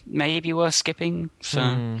 which may be worth skipping. So,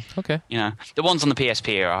 okay. You know, the ones on the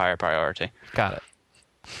PSP are a higher priority. Got it.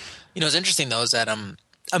 You know, what's interesting though is that I'm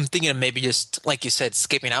thinking of maybe just like you said,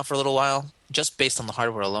 skipping out for a little while, just based on the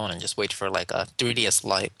hardware alone, and just wait for like a 3DS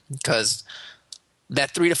Lite, because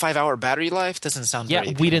that 3 to 5 hour battery life doesn't sound. Yeah,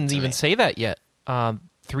 very we didn't even me. say that yet.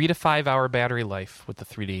 3 to 5 hour battery life with the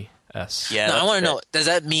 3DS. Yeah, no, I want to know, does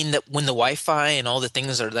that mean that when the Wi-Fi and all the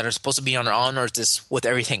things that are supposed to be on, or is this with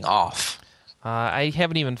everything off? I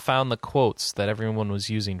haven't even found the quotes that everyone was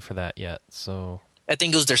using for that yet. So I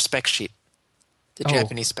think it was their spec sheet, the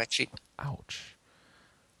Japanese spec sheet. Ouch,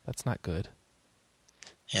 that's not good.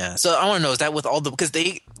 Yeah, so I want to know, is that with all because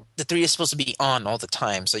the 3 is supposed to be on all the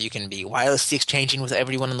time, so you can be wirelessly exchanging with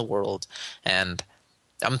everyone in the world, and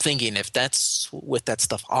I'm thinking if that's with that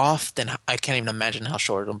stuff off, then I can't even imagine how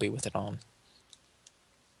short it'll be with it on.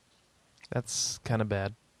 That's kind of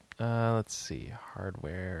bad. Let's see.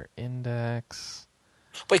 Hardware index.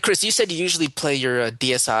 Wait, Chris, you said you usually play your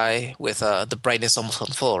DSi with the brightness almost on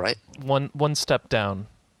full, right? One step down.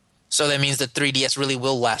 So that means the 3DS really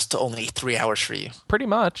will last only 3 hours for you. Pretty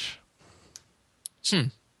much.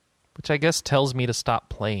 Which I guess tells me to stop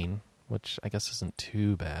playing, which I guess isn't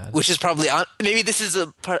too bad. Which is probably maybe this is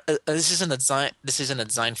this isn't a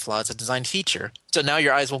design flaw, it's a design feature. So now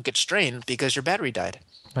your eyes won't get strained because your battery died.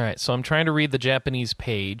 All right, so I'm trying to read the Japanese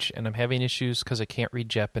page, and I'm having issues because I can't read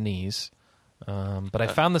Japanese. But I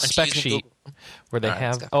found the spec sheet where they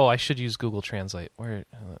have. Oh, I should use Google Translate. Where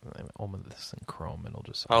I'm open this in Chrome, and it'll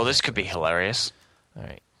just. Oh, this could be hilarious. All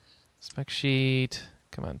right, spec sheet.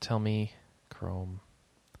 Come on, tell me, Chrome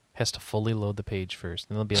has to fully load the page first,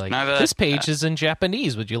 and they'll be like, "This page is in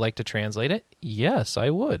Japanese. Would you like to translate it?" Yes,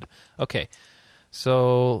 I would. Okay,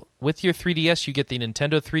 so with your 3DS, you get the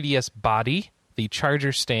Nintendo 3DS body, the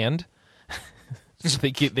charger stand.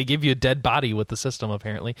 They give you a dead body with the system,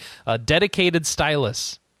 apparently. A dedicated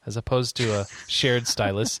stylus, as opposed to a shared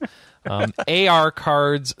stylus. AR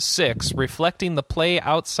cards 6, reflecting the play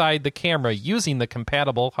outside the camera using the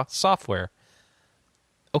compatible software.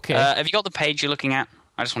 Okay. Have you got the page you're looking at?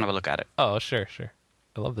 I just want to have a look at it. Oh, sure.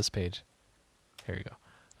 I love this page. Here you go.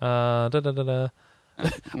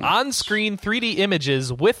 On-screen 3D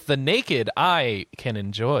images with the naked eye can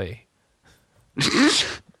enjoy.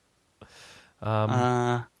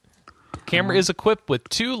 Camera is equipped with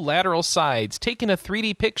 2 lateral sides. Taking a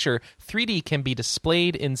 3D picture, 3D can be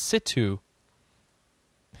displayed in situ.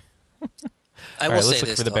 I will All right, say let's look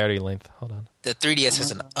this, for the though. battery length. Hold on. The 3DS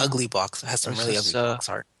has an ugly box. It has some really ugly box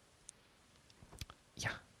art. Yeah.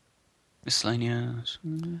 Miscellaneous.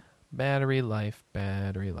 Battery life.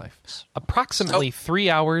 Approximately 3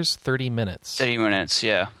 hours, 30 minutes. 30 minutes,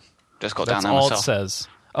 yeah. Just got That's down there all myself. it says.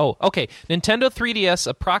 Oh, okay. Nintendo 3DS,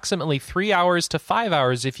 approximately 3 hours to 5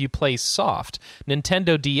 hours if you play soft.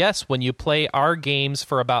 Nintendo DS, when you play our games,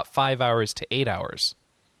 for about 5 hours to 8 hours.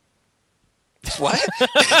 What?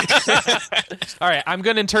 All right, I'm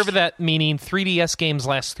going to interpret that meaning 3DS games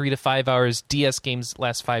last 3 to 5 hours, DS games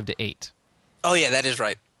last 5 to 8. Oh, yeah, that is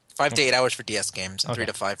right. 5 to 8 hours for DS games and 3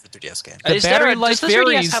 to 5 for 3DS games. The battery life does the 3DS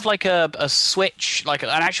varies. have like a switch, like an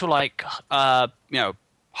actual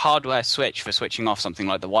hardware switch for switching off something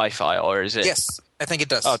like the Wi-Fi, or is it? Yes, I think it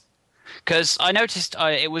does. Oh, because I noticed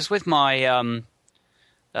it was with my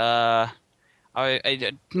a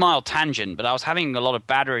mild tangent, but I was having a lot of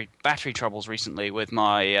battery troubles recently with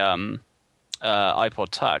my iPod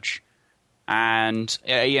Touch, and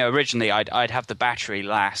originally I'd have the battery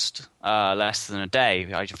last less than a day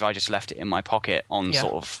if I just left it in my pocket on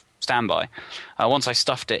sort of standby. Once I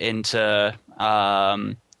stuffed it into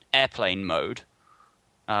airplane mode,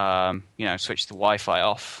 switched the Wi-Fi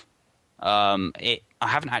off. I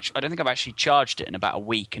don't think I've actually charged it in about a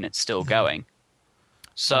week, and it's still going.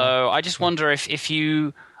 So I just wonder if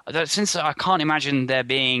you, since I can't imagine there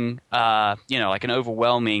being, like an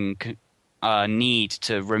overwhelming need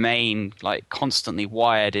to remain like constantly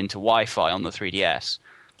wired into Wi-Fi on the 3DS.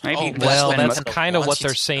 Maybe you could Well, spend that's kind of what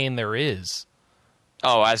they're saying there is.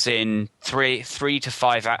 Oh, as in 3 to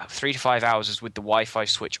 5 hours with the Wi-Fi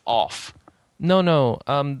switch off. No.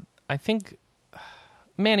 I think,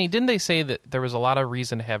 Manny, didn't they say that there was a lot of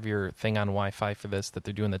reason to have your thing on Wi-Fi for this, that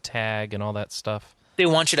they're doing the tag and all that stuff? They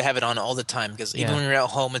want you to have it on all the time because even when you're at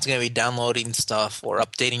home, it's going to be downloading stuff or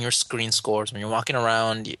updating your screen scores. When you're walking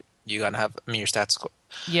around, you got to have your stats score.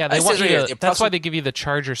 Yeah, they want you to, that's why they give you the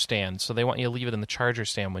charger stand, so they want you to leave it in the charger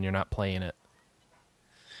stand when you're not playing it.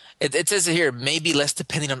 It says it here, maybe less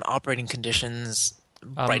depending on operating conditions,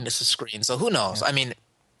 brightness of screen. So who knows? Yeah. I mean,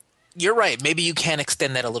 you're right. Maybe you can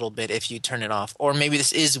extend that a little bit if you turn it off. Or maybe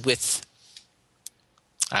this is with...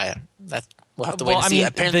 we'll have to wait and see.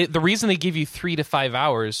 Apparently, the reason they give you 3 to 5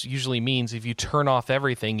 hours usually means if you turn off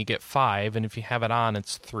everything, you get 5, and if you have it on,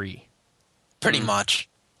 it's 3. Pretty much.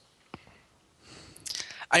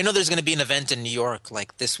 I know there's going to be an event in New York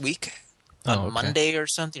like this week, on Monday or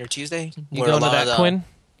something, or Tuesday. You going to that, Quinn?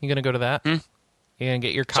 You going to go to that? You going to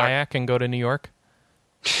get your kayak and go to New York?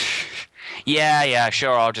 Yeah,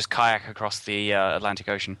 sure. I'll just kayak across the Atlantic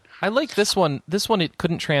Ocean. I like this one. This one, it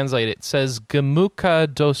couldn't translate. It says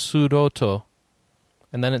Gemuka do Sudoto.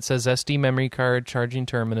 And then it says SD memory card, charging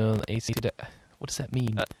terminal, AC. What does that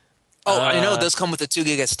mean? I know. It does come with a 2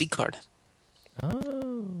 gig SD card.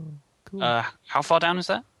 Oh, cool. How far down is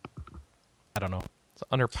that? I don't know. It's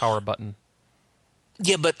under power button.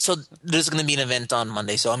 Yeah, but so there's going to be an event on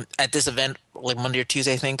Monday. So I'm at this event, like Monday or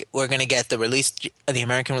Tuesday, I think, we're going to get the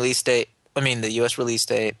American release date. I mean, the U.S. release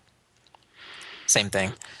date. Same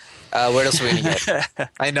thing. Where else are we going to get?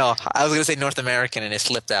 I know. I was going to say North American, and it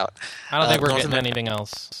slipped out. I don't think we're getting anything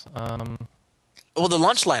else. Well, the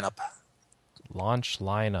launch lineup. Launch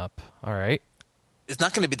lineup. All right. It's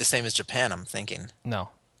not going to be the same as Japan, I'm thinking. No,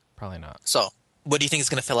 probably not. So, what do you think is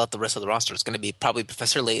going to fill out the rest of the roster? It's going to be probably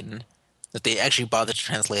Professor Layton, if they actually bother to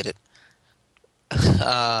translate it.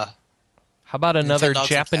 How about another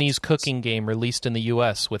Japanese cooking game released in the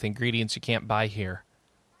U.S. with ingredients you can't buy here?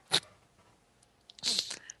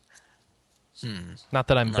 Not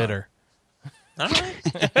that I'm bitter. All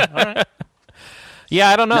right. Yeah,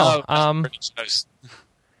 I don't know. No,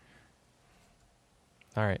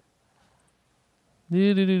 all right.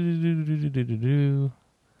 Yeah,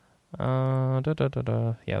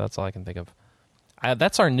 that's all I can think of.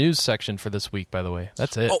 That's our news section for this week, by the way.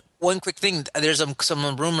 That's it. Oh, one quick thing. There's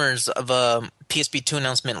some rumors of a PSP2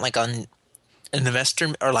 announcement, like on an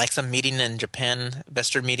investor or like some meeting in Japan,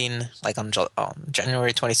 investor meeting, like on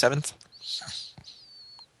January 27th.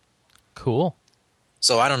 Cool.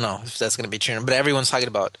 So I don't know if that's going to be true, but everyone's talking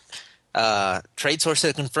about. Trade sources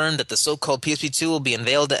have confirmed that the so-called PSP2 will be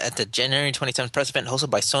unveiled at the January 27th press event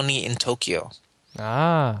hosted by Sony in Tokyo.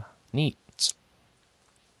 Ah, neat.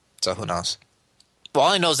 So who knows? Well,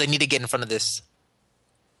 all I know is they need to get in front of this.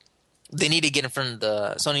 They need to get in front of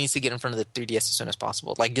the... Sony needs to get in front of the 3DS as soon as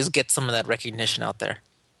possible. Like, just get some of that recognition out there.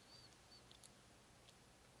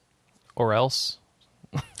 Or else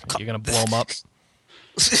you're going to blow them up.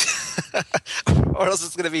 Or else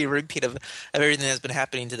it's going to be a repeat of everything that's been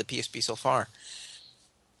happening to the PSP so far.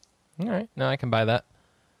 All right. No, I can buy that.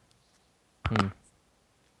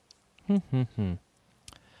 Alrighty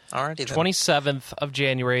then. 27th of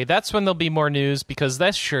January. That's when there'll be more news because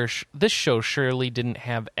this show surely didn't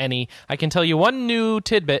have any. I can tell you one new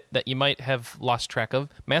tidbit that you might have lost track of.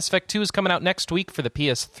 Mass Effect 2 is coming out next week for the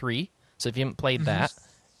PS3. So if you haven't played that,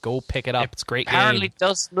 go pick it up. It's a great Apparently game. it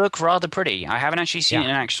does look rather pretty. I haven't actually seen it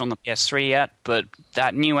in action on the PS3 yet, but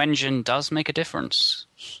that new engine does make a difference.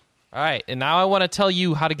 All right, and now I want to tell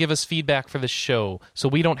you how to give us feedback for this show so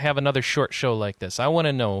we don't have another short show like this. I want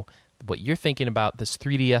to know what you're thinking about this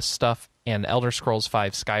 3DS stuff and Elder Scrolls V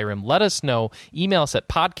Skyrim. Let us know. Email us at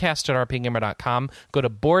podcast@rpgamer.com. Go to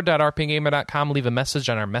board.rpgamer.com. Leave a message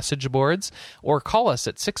on our message boards. Or call us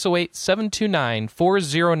at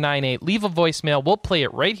 608-729-4098. Leave a voicemail. We'll play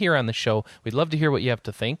it right here on the show. We'd love to hear what you have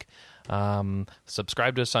to think.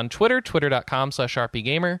 Subscribe to us on Twitter,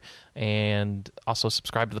 twitter.com/rpgamer. And also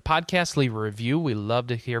subscribe to the podcast. Leave a review. We love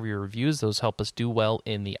to hear your reviews. Those help us do well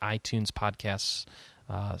in the iTunes podcasts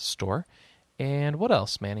store. And what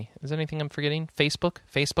else, Manny? Is there anything I'm forgetting?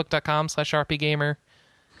 Facebook.com/rpgamer.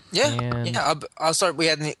 Yeah. I'll start.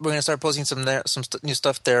 We're gonna start posting some new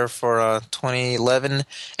stuff there for 2011,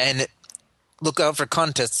 and look out for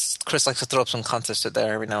contests. Chris likes to throw up some contests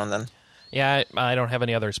there every now and then. Yeah, I don't have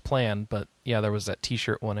any others planned, but yeah, there was that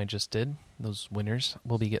T-shirt one I just did. Those winners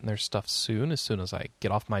will be getting their stuff soon as I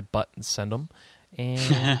get off my butt and send them.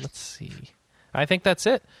 And let's see. I think that's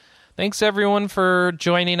it. Thanks, everyone, for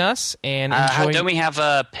joining us. And don't we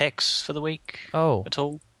have picks for the week at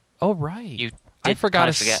all? Oh, right. I forgot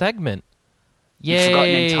a segment. Yay. You forgot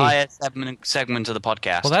an entire segment of the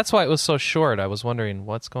podcast. Well, that's why it was so short. I was wondering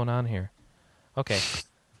what's going on here. Okay.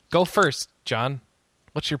 Go first, John.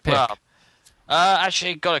 What's your pick? Well,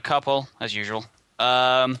 actually, got a couple, as usual.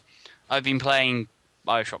 I've been playing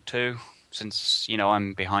Bioshock 2 since,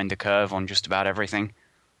 I'm behind the curve on just about everything.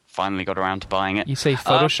 Finally got around to buying it. You say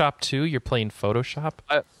Photoshop 2? You're playing Photoshop?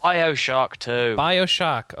 Bioshock 2.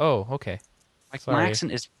 Bioshock. Oh, okay. My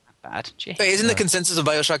accent is bad. Jeez. Wait, isn't the consensus of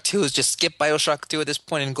Bioshock 2 is just skip Bioshock 2 at this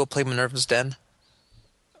point and go play Minerva's Den?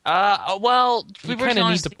 Well, you kind of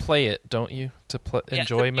need to play it, don't you, to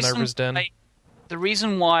enjoy Minerva's Den? The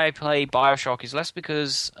reason why I play Bioshock is less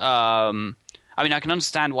because... I can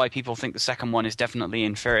understand why people think the second one is definitely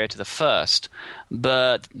inferior to the first,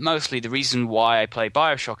 but mostly the reason why I play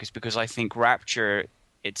Bioshock is because I think Rapture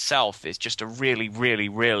itself is just a really, really,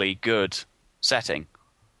 really good setting.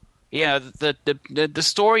 The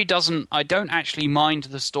story doesn't... I don't actually mind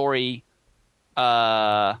the story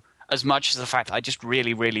as much as the fact that I just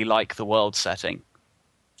really, really like the world setting.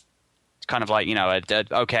 It's kind of like,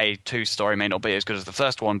 okay, 2 story may not be as good as the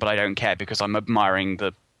first one, but I don't care because I'm admiring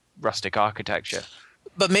the rustic architecture.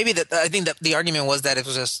 But maybe I think that the argument was that it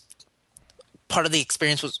was just part of the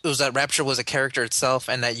experience was that Rapture was a character itself,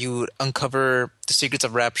 and that you would uncover the secrets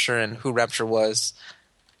of Rapture and who Rapture was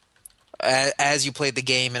as you played the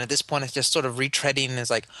game. And at this point, it's just sort of retreading.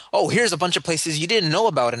 It's like, oh, here's a bunch of places you didn't know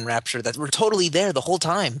about in Rapture that were totally there the whole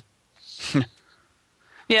time.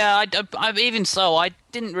 Yeah, I even so, I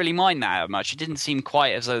didn't really mind that much. It didn't seem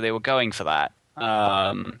quite as though they were going for that.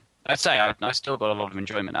 I'd say I still got a lot of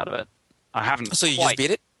enjoyment out of it. I haven't. So you just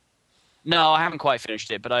beat it? No, I haven't quite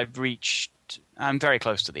finished it, but I'm very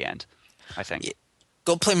close to the end, I think. Yeah.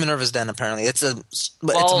 Go play Minerva's Den. Apparently, it's a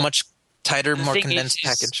much tighter, more condensed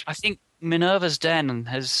package. I think Minerva's Den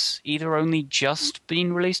has either only just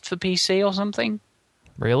been released for PC or something.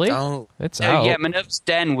 Really? Oh, it's out. Yeah, Minerva's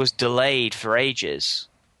Den was delayed for ages.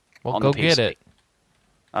 Well, go get it.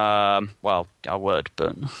 Well, I would,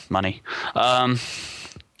 but money.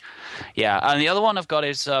 Yeah, and the other one I've got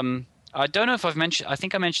is I don't know if I've mentioned. I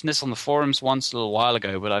think I mentioned this on the forums once a little while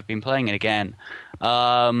ago, but I've been playing it again.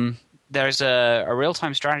 There's a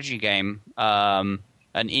real-time strategy game, an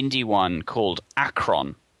indie one called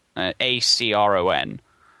Acron, Acron,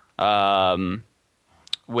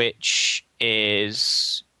 which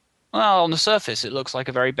is, well, on the surface it looks like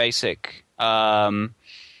a very basic real-time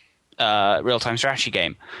strategy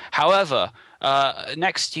game. However,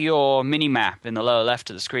 next to your mini-map in the lower left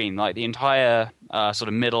of the screen, like the entire sort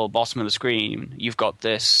of middle, bottom of the screen, you've got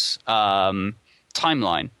this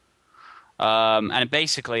timeline. And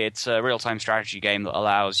basically it's a real-time strategy game that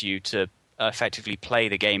allows you to effectively play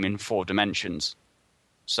the game in 4 dimensions.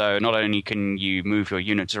 So not only can you move your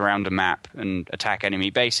units around a map and attack enemy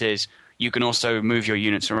bases, you can also move your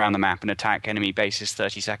units around the map and attack enemy bases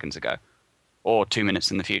 30 seconds ago, or 2 minutes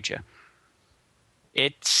in the future.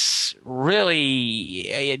 It's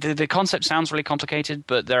really the concept sounds really complicated,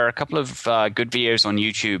 but there are a couple of good videos on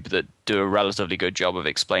YouTube that do a relatively good job of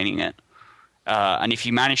explaining it. And if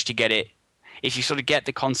you manage to get it, if you sort of get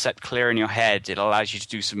the concept clear in your head, it allows you to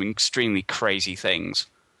do some extremely crazy things.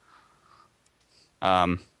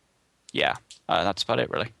 That's about it,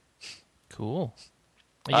 really. Cool.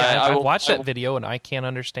 Yeah, I watched that video and I can't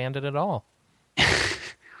understand it at all.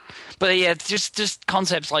 But yeah, just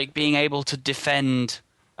concepts like being able to defend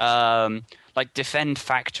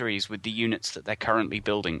factories with the units that they're currently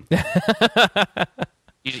building.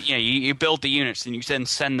 You build the units and you then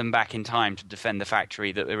send them back in time to defend the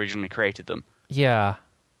factory that originally created them. Yeah.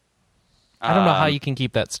 I don't know how you can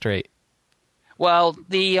keep that straight. Well,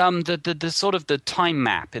 the sort of the time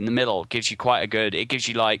map in the middle gives you quite a good. It gives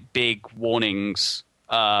you like big warnings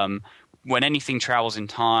when anything travels in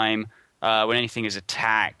time, when anything is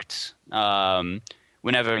attacked,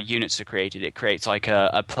 whenever units are created. It creates like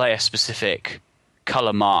a player-specific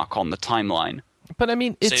color mark on the timeline. But I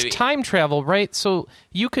mean, it's time travel, right? So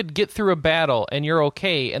you could get through a battle and you're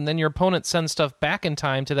okay, and then your opponent sends stuff back in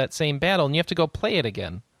time to that same battle, and you have to go play it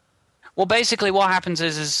again. Well, basically, what happens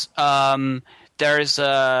is there is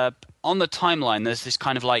on the timeline. There's this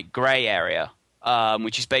kind of like gray area,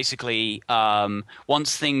 which is basically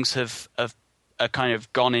once things have kind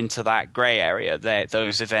of gone into that gray area,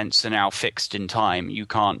 those events are now fixed in time. You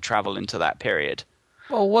can't travel into that period.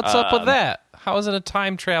 Well, what's up with that? How is it a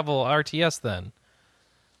time travel RTS then?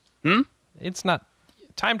 It's not.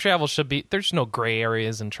 Time travel should be. There's no gray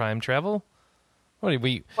areas in time travel. What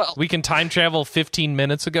we can time travel 15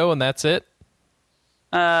 minutes ago and that's it.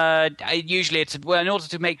 Usually it's in order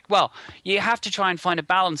to make you have to try and find a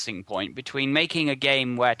balancing point between making a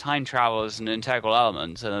game where time travel is an integral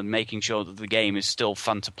element and making sure that the game is still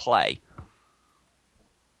fun to play.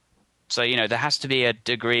 So there has to be a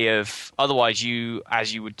degree of, otherwise you,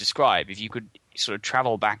 as you would describe, if you could sort of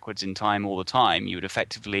travel backwards in time all the time, you would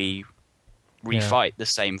effectively refight the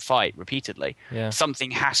same fight repeatedly. Yeah.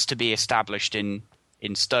 Something has to be established in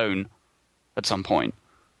stone at some point,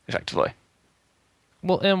 effectively.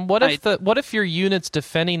 Well, and what if your units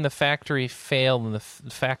defending the factory fail and the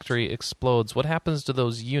factory explodes? What happens to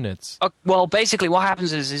those units? Well, basically, what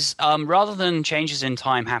happens is rather than changes in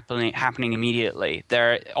time happening immediately,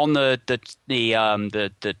 there on this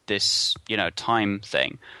time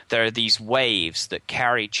thing, there are these waves that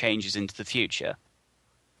carry changes into the future.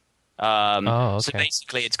 Okay. So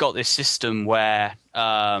basically, it's got this system where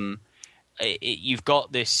you've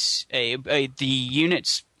got this the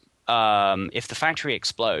units. If the factory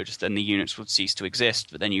explodes, then the units would cease to exist,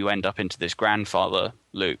 but then you end up into this grandfather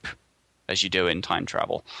loop, as you do in time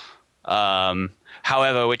travel.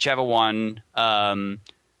 However, whichever one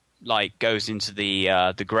goes into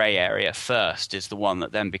the grey area first is the one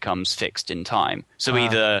that then becomes fixed in time. So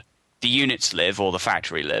either the units live or the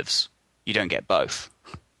factory lives. You don't get both.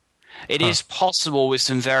 It is possible with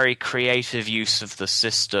some very creative use of the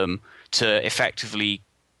system to effectively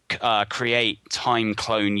create time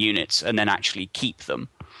clone units and then actually keep them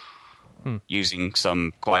using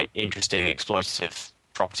some quite interesting exploitative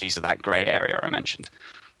properties of that grey area I mentioned.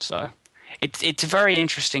 So it's a very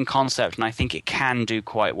interesting concept, and I think it can do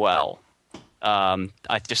quite well. I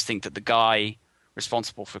just think that the guy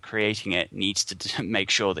responsible for creating it needs to make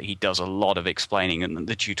sure that he does a lot of explaining and that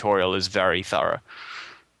the tutorial is very thorough.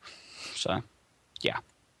 So, yeah.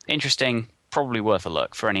 Interesting, probably worth a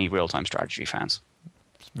look for any real-time strategy fans.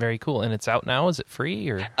 Very cool. And it's out now? Is it free?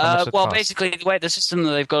 Or how much does it cost? Basically, the way the system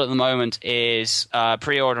that they've got at the moment is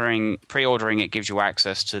pre-ordering it gives you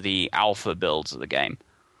access to the alpha builds of the game.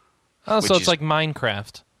 Oh, so it's like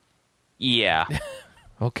Minecraft. Yeah.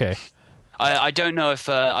 Okay. I don't know if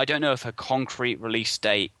a concrete release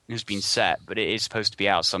date has been set, but it is supposed to be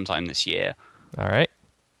out sometime this year. All right.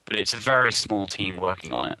 But it's a very small team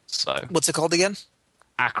working on it. So What's it called again?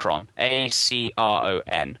 Acron.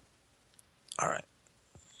 Acron. All right.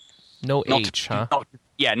 No H, huh?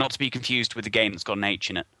 Not to be confused with the game that's got an H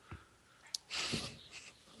in it.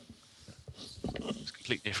 It's a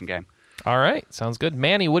completely different game. All right. Sounds good.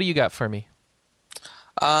 Manny, what do you got for me?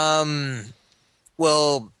 Well,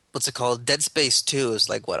 what's it called? Dead Space 2 is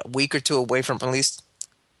like, a week or two away from release?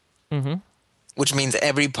 Mm-hmm. Which means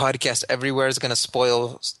every podcast everywhere is going to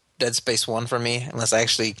spoil Dead Space 1 for me unless I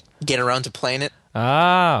actually get around to playing it.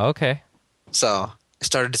 Ah, okay. So I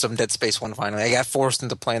started some Dead Space 1 finally. I got forced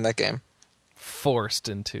into playing that game. Forced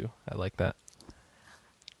into. I like that.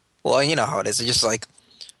 Well, you know how it is. It's just like,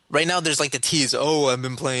 right now there's like the tease, I've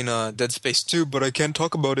been playing Dead Space 2, but I can't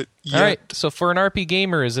talk about it yet. All right, so for an RP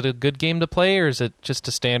gamer, is it a good game to play, or is it just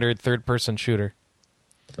a standard third-person shooter?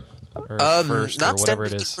 or first or Not whatever it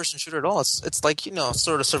standard is? first-person shooter at all. It's like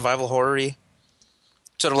sort of survival horror-y.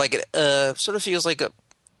 Sort of like sort of feels like a.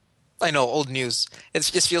 I know, old news. It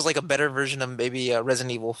just feels like a better version of maybe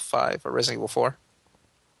Resident Evil 5 or Resident Evil 4.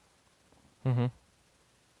 Mm-hmm.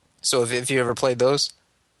 So if you ever played those,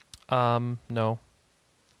 No,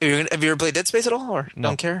 have you ever played Dead Space at all, or No.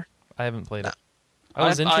 don't care? I haven't played No. it. I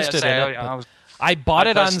was interested in it. But I bought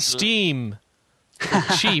it on Steam,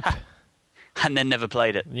 cheap. And then never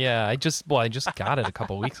played it. Yeah, I just got it a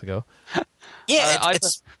couple weeks ago. Yeah,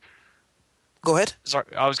 it's. Go ahead. Sorry,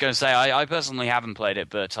 I was going to say I personally haven't played it,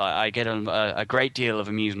 but I get a great deal of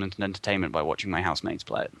amusement and entertainment by watching my housemates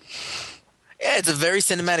play it. Yeah, it's a very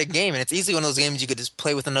cinematic game, and it's easily one of those games you could just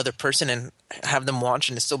play with another person and have them watch,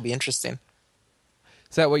 and it still be interesting.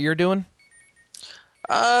 Is that what you're doing?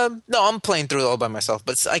 No, I'm playing through it all by myself,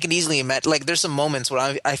 but I can easily imagine. Like, there's some moments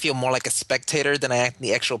where I feel more like a spectator than I act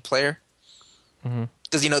the actual player.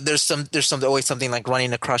 Because there's always something like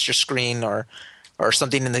running across your screen or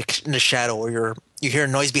something in the shadow, or you hear a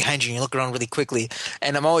noise behind you and you look around really quickly.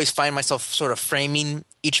 And I'm always find myself sort of framing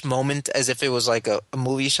each moment as if it was like a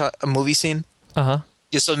movie shot, a movie scene.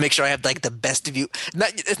 Just so to make sure I have like the best view.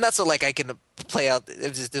 It's not so like I can play out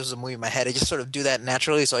if this was a movie in my head. I just sort of do that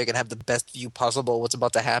naturally so I can have the best view possible of what's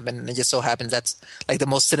about to happen. And it just so happens that's like the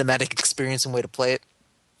most cinematic experience and way to play it.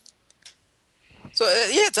 So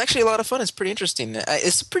yeah, it's actually a lot of fun. It's pretty interesting.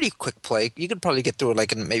 It's a pretty quick play. You could probably get through it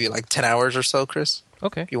like in maybe like 10 hours or so, Chris.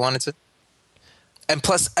 Okay. If you wanted to. And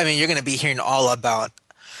plus, I mean, you're going to be hearing all about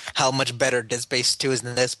how much better Dead Space 2 is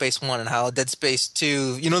than Dead Space 1, and how Dead Space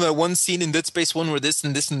 2, you know that one scene in Dead Space 1 where this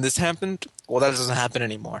and this and this happened? Well, that doesn't happen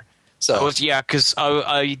anymore. So because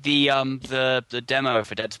the demo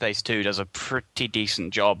for Dead Space 2 does a pretty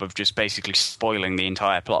decent job of just basically spoiling the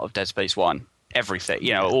entire plot of Dead Space 1.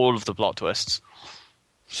 Everything, all of the plot twists.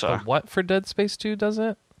 So The what for Dead Space 2 does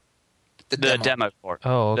it? the demo for it.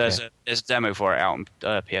 Oh, okay. There's a demo for it out on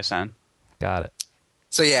PSN. Got it.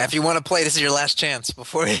 So yeah, if you want to play, this is your last chance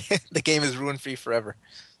before the game is ruined for you forever.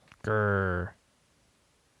 Grr.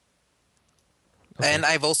 Okay. And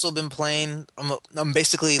I've also been playing. I'm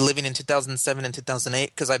basically living in 2007 and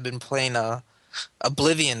 2008 because I've been playing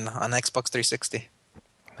Oblivion on Xbox 360.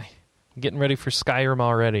 Getting ready for Skyrim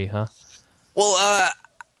already, huh? Well,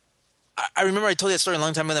 I remember I told you that story a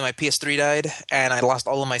long time ago that my PS3 died and I lost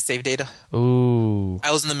all of my save data. Ooh.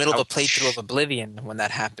 I was in the middle of a playthrough of Oblivion when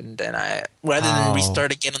that happened, and rather than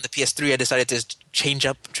restart again on the PS3, I decided to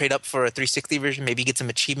trade up for a 360 version, maybe get some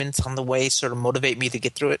achievements on the way, sort of motivate me to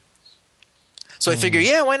get through it. So I figure,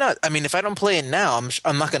 yeah, why not? I mean, if I don't play it now,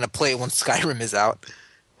 I'm not going to play it when Skyrim is out.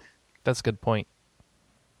 That's a good point.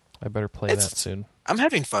 I better play that soon. I'm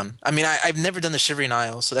having fun. I mean, I've never done the Shivering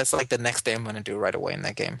Isles, so that's like the next thing I'm going to do right away in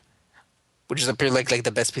that game, which is appear like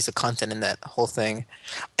the best piece of content in that whole thing.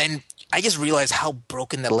 And I just realized how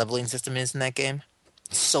broken the leveling system is in that game.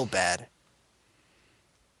 It's so bad.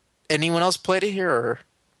 Anyone else played it here, or?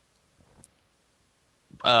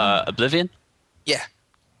 Oblivion? Yeah.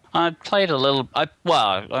 I played a little. I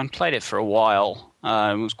played it for a while.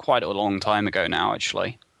 It was quite a long time ago now,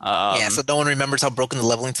 actually. Yeah, so no one remembers how broken the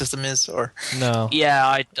leveling system is, or? No.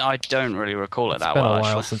 Yeah, I don't really recall it that well. It's been a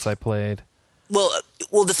while actually. since I played. Well,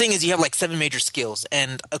 the thing is, you have like 7 major skills,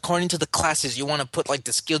 and according to the classes, you want to put like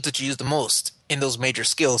the skills that you use the most in those major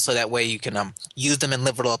skills, so that way you can use them and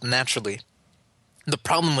level up naturally. The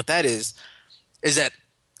problem with that is that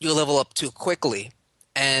you level up too quickly,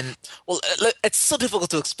 and it's so difficult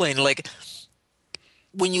to explain. Like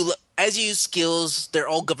as you use skills, they're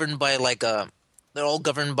all governed by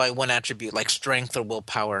one attribute, like strength or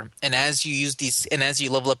willpower. And as you use these, and as you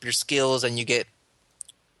level up your skills, and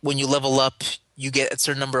when you level up, you get a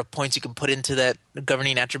certain number of points you can put into that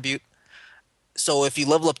governing attribute. So if you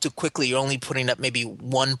level up too quickly, you're only putting up maybe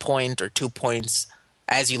 1 point or 2 points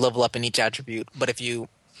as you level up in each attribute. But if you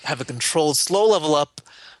have a controlled slow level up,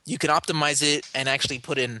 you can optimize it and actually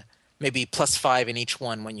put in maybe +5 in each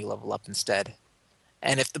one when you level up instead.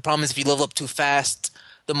 And if the problem is if you level up too fast,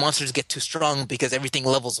 the monsters get too strong because everything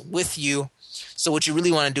levels with you. So what you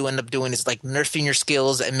really want to end up doing is like nerfing your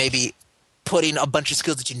skills and maybe putting a bunch of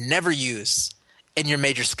skills that you never use in your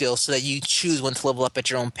major skills, so that you choose when to level up at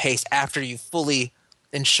your own pace after you fully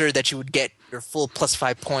ensure that you would get your full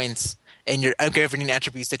 +5 points and your governing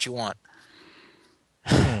attributes that you want.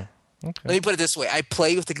 Okay. Let me put it this way. I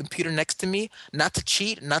play with the computer next to me, not to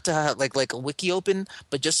cheat, not to have like a wiki open,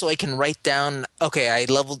 but just so I can write down, okay,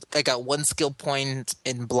 I got 1 skill point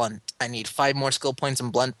in blunt. I need 5 more skill points in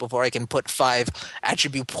blunt before I can put 5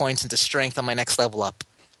 attribute points into strength on my next level up.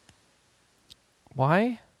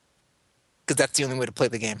 Why? Because that's the only way to play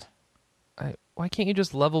the game. Why can't you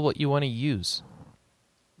just level what you want to use?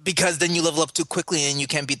 Because then you level up too quickly and you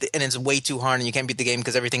can't beat and it's way too hard and you can't beat the game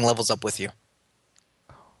because everything levels up with you.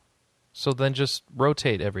 So then just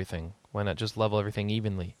rotate everything. Why not just level everything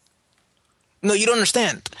evenly? No, you don't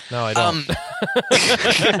understand. No, I don't.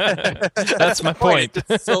 That's my point.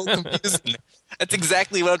 It's so confusing. That's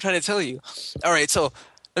exactly what I'm trying to tell you. All right, so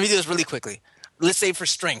let me do this really quickly. Let's say for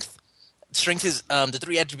strength. Strength is the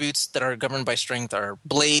three attributes that are governed by strength are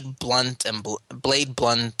blade, blunt, and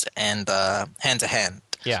hand to hand.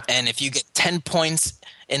 Yeah. And if you get 10 points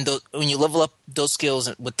in those, when you level up those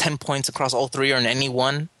skills with 10 points across all three or in any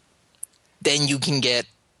one, then you can add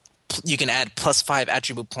 +5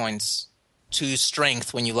 attribute points to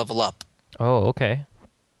strength when you level up. Oh, okay.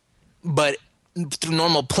 But through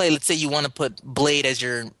normal play, let's say you want to put blade as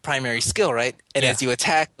your primary skill, right? And as you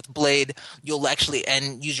attack with blade, you'll actually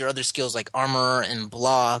and use your other skills like armor and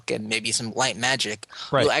block and maybe some light magic.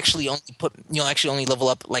 Right. You'll actually only level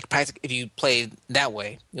up like if you play that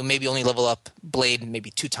way. You'll maybe only level up blade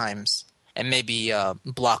maybe 2 times and maybe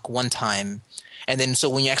block 1 time. And then so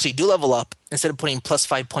when you actually do level up, instead of putting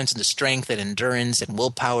 +5 points into strength and endurance and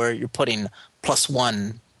willpower, you're putting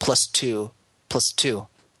 +1, +2, +2.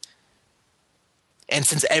 And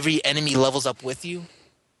since every enemy levels up with you,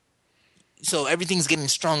 so everything's getting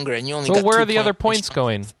stronger, and you only. So where are the other points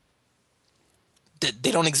going? They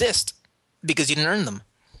don't exist because you didn't earn them.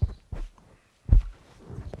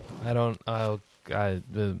 I don't.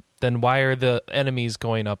 Then why are the enemies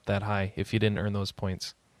going up that high if you didn't earn those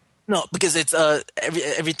points? No, because it's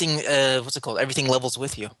everything. What's it called? Everything levels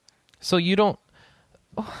with you. So you don't.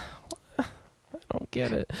 Oh, I don't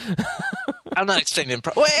get it. I'm not explaining it.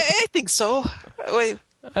 Wait, I think so. Wait,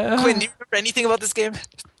 Quinn, do you remember anything about this game?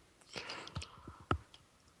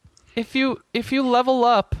 If you level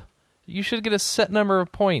up, you should get a set number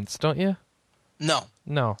of points, don't you? No,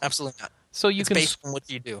 absolutely not. So It's based on what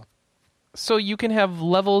you do. So you can have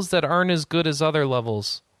levels that aren't as good as other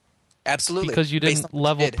levels. Absolutely, because you didn't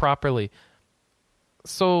level properly.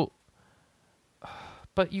 So,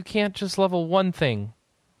 but you can't just level one thing.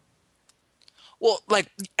 Well, like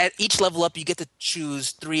at each level up, you get to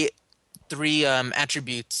choose three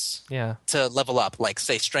attributes to level up, like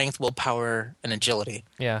say strength, willpower, and agility.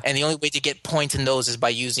 Yeah. And the only way to get points in those is by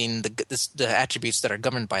using the attributes that are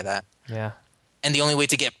governed by that. Yeah. And the only way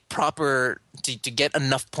to get to get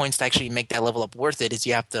enough points to actually make that level up worth it is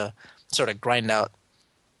you have to sort of grind out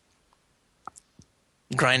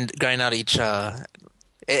each.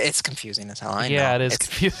 It's confusing as hell. I know. Yeah, it is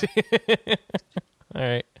confusing. All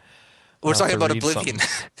right. We're talking about Oblivion.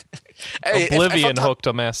 Hey, Oblivion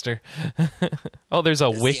Hooked-a-Master. Oh, there's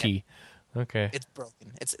a wiki. Yeah. Okay. It's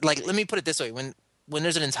broken. It's like, let me put it this way. When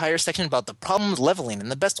there's an entire section about the problems leveling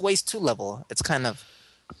and the best ways to level, it's kind of,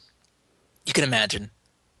 you can imagine.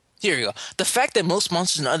 Here you go. The fact that most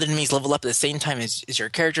monsters and other enemies level up at the same time as your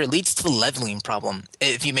character leads to the leveling problem.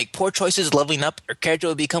 If you make poor choices leveling up, your character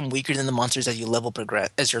will become weaker than the monsters as your level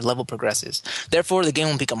progresses. Therefore, the game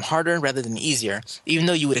will become harder rather than easier, even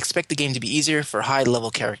though you would expect the game to be easier for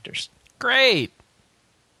high-level characters. Great!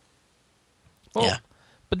 Well, yeah.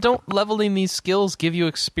 But don't leveling these skills give you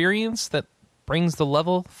experience that brings the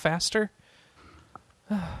level faster?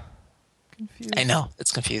 Confusing. I know.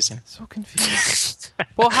 It's confusing. So confusing.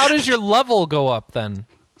 Well, how does your level go up then?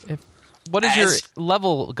 What is your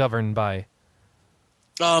level governed by?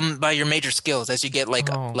 By your major skills. As you get like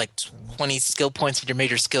 20 skill points in your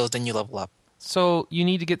major skills, then you level up. So you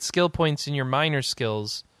need to get skill points in your minor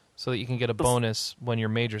skills so that you can get a bonus when your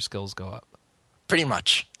major skills go up. Pretty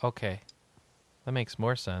much. Okay. That makes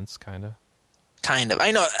more sense, kind of. Kind of. I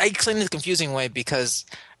know. I explained it in a confusing way because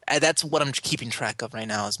that's what I'm keeping track of right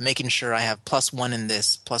now, is making sure I have +1 in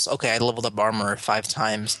this. I leveled up armor 5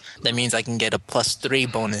 times. That means I can get a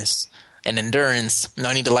 +3 bonus. And endurance, now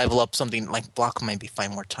I need to level up something like block maybe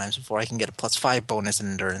 5 more times before I can get a +5 bonus in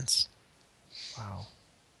endurance. Wow.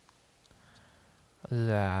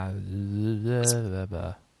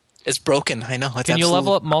 It's broken, I know. Can you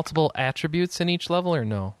level up multiple attributes in each level or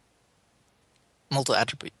no? Multiple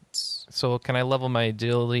attributes. So can I level my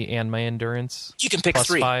agility and my endurance? You can pick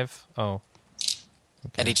 3. +5? Oh.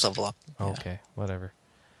 Okay. At each level up. Okay, whatever.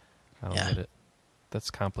 I don't get it.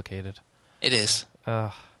 That's complicated. It is.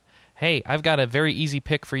 Hey, I've got a very easy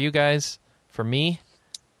pick for you guys. For me,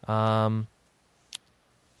 do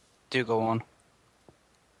go on.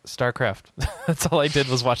 StarCraft. That's all I did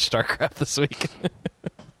was watch StarCraft this week.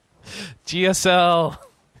 GSL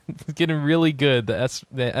getting really good. The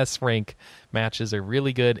S rank matches are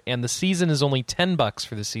really good, and the season is only $10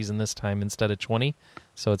 for the season this time instead of 20,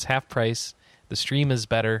 so it's half price. The stream is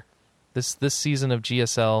better. This season of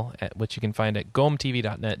GSL, which you can find at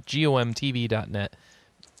gomtv.net, gomtv.net.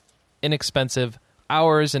 Inexpensive.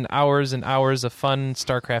 hours and hours and hours of fun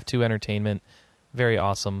StarCraft 2 entertainment. Very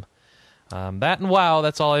awesome. That and WoW,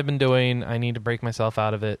 that's all I've been doing. I need to break myself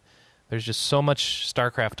out of it. There's just so much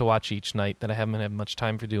StarCraft to watch each night that I haven't had much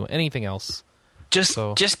time to do anything else. Just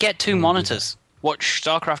get 2 monitors. Watch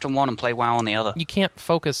StarCraft on one and play WoW on the other. You can't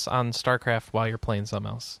focus on StarCraft while you're playing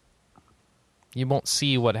something else. You won't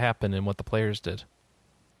see what happened and what the players did.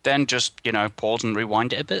 Then just, pause and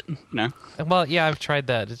rewind it a bit, Well, yeah, I've tried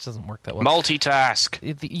that. It doesn't work that well. Multitask.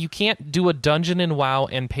 You can't do a dungeon in WoW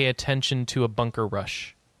and pay attention to a bunker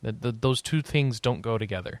rush. Those two things don't go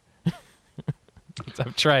together.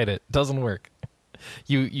 I've tried it. Doesn't work.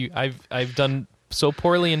 I've done so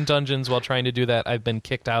poorly in dungeons while trying to do that. I've been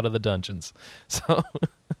kicked out of the dungeons. So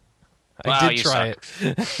I did try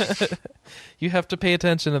it. You have to pay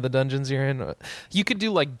attention to the dungeons you're in. You could do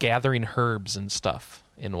like gathering herbs and stuff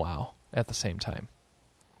in WoW at the same time.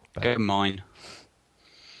 Go mine.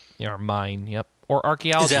 Yeah, or mine. Yep. Or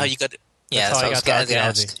archaeology. Is that how you got? Yeah, that's how I got to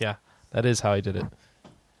archaeology. Yeah, that is how I did it.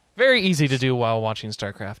 Very easy to do while watching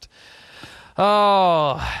StarCraft.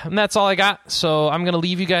 Oh, and that's all I got. So I'm going to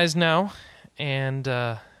leave you guys now, and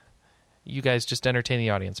you guys just entertain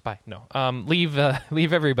the audience. Bye. No, leave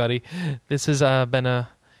everybody. This has been a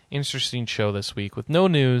interesting show this week with no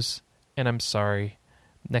news, and I'm sorry.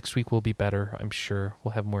 Next week will be better. I'm sure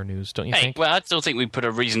we'll have more news. Don't you think? Well, I still think we put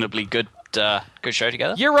a reasonably good show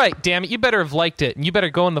together. You're right. Damn it! You better have liked it, and you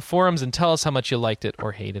better go in the forums and tell us how much you liked it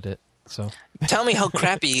or hated it. So tell me how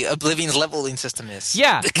crappy Oblivion's leveling system is.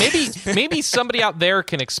 Yeah, maybe somebody out there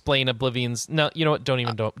can explain Oblivion's. No, you know what?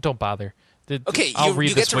 Don't bother. Okay, I'll read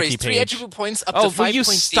you this get to raise wiki 3 page. attribute points up to 5 will you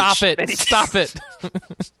points stop each. it? Stop it.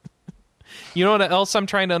 You know what else I'm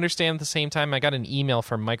trying to understand at the same time? I got an email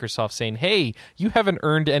from Microsoft saying, "Hey, you haven't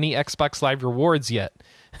earned any Xbox Live rewards yet.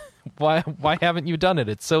 Why haven't you done it?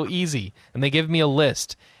 It's so easy." And they give me a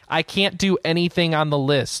list. I can't do anything on the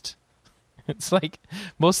list. It's like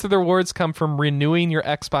most of the rewards come from renewing your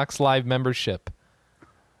Xbox Live membership.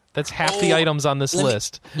 That's half the items on this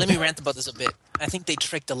list. Let me rant about this a bit. I think they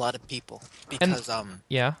tricked a lot of people because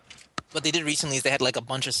yeah. What they did recently is they had like a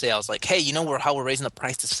bunch of sales. Like, hey, you know how we're raising the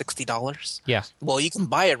price to $60? Yeah. Well, you can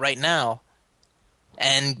buy it right now,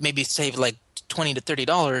 and maybe save like $20 to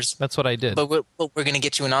 $30. That's what I did. But we're going to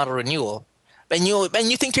get you an auto renewal. And you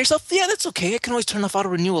think to yourself, yeah, that's okay. I can always turn off auto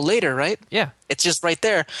renewal later, right? Yeah. It's just right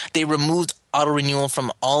there. They removed auto renewal from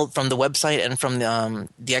the website and from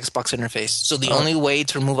the Xbox interface. So the only way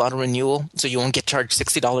to remove auto renewal, so you won't get charged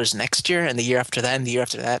 $60 next year and the year after that and the year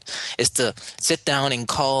after that, is to sit down and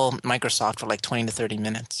call Microsoft for like 20 to 30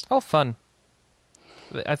 minutes. Oh, fun.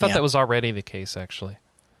 I thought that was already the case, actually.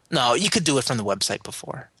 No, you could do it from the website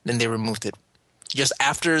before. Then they removed it. Just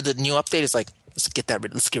after the new update, it's like, let's get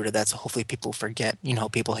rid of that so hopefully people forget. You know,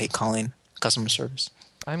 people hate calling customer service.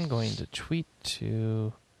 I'm going to tweet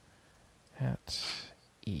to at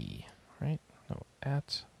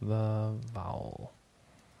the vowel.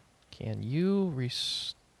 Can you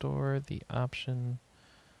restore the option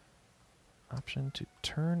to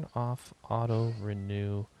turn off auto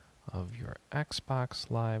renew of your Xbox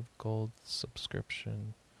Live Gold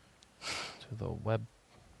subscription to the web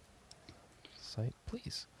site,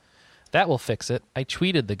 please? That will fix it. I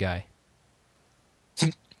tweeted the guy.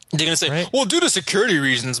 They're going to say, right? Well, due to security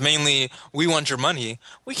reasons, mainly, we want your money.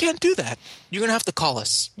 We can't do that. You're going to have to call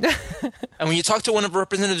us. And when you talk to one of our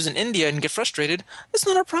representatives in India and get frustrated, it's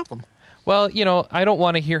not our problem. Well, I don't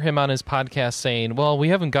want to hear him on his podcast saying, well, we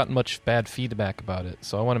haven't gotten much bad feedback about it,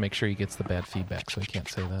 so I want to make sure he gets the bad feedback, so he can't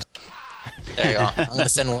say that. There you go. I'm going to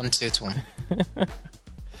send one to him.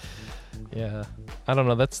 Yeah. I don't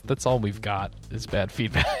know. That's all we've got is bad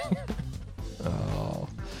feedback. Oh.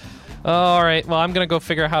 All right. Well, I'm going to go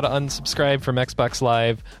figure out how to unsubscribe from Xbox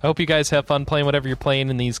Live. I hope you guys have fun playing whatever you're playing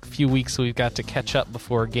in these few weeks we've got to catch up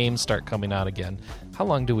before games start coming out again. How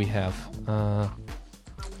long do we have?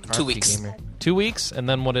 2 weeks. Gamer. 2 weeks? And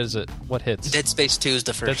then what is it? What hits? Dead Space 2 is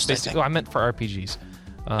the first. Dead Space 2. Oh, I meant for RPGs.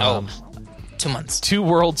 2 months. 2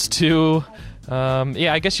 Worlds 2.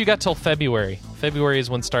 Yeah, I guess you got till February. February is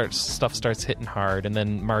when stuff starts hitting hard, and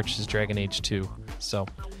then March is Dragon Age 2. So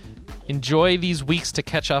enjoy these weeks to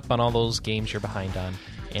catch up on all those games you're behind on,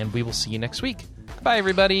 and we will see you next week. Goodbye,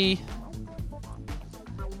 everybody.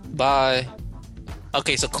 Bye.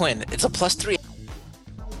 Okay, so Quinn, it's a +3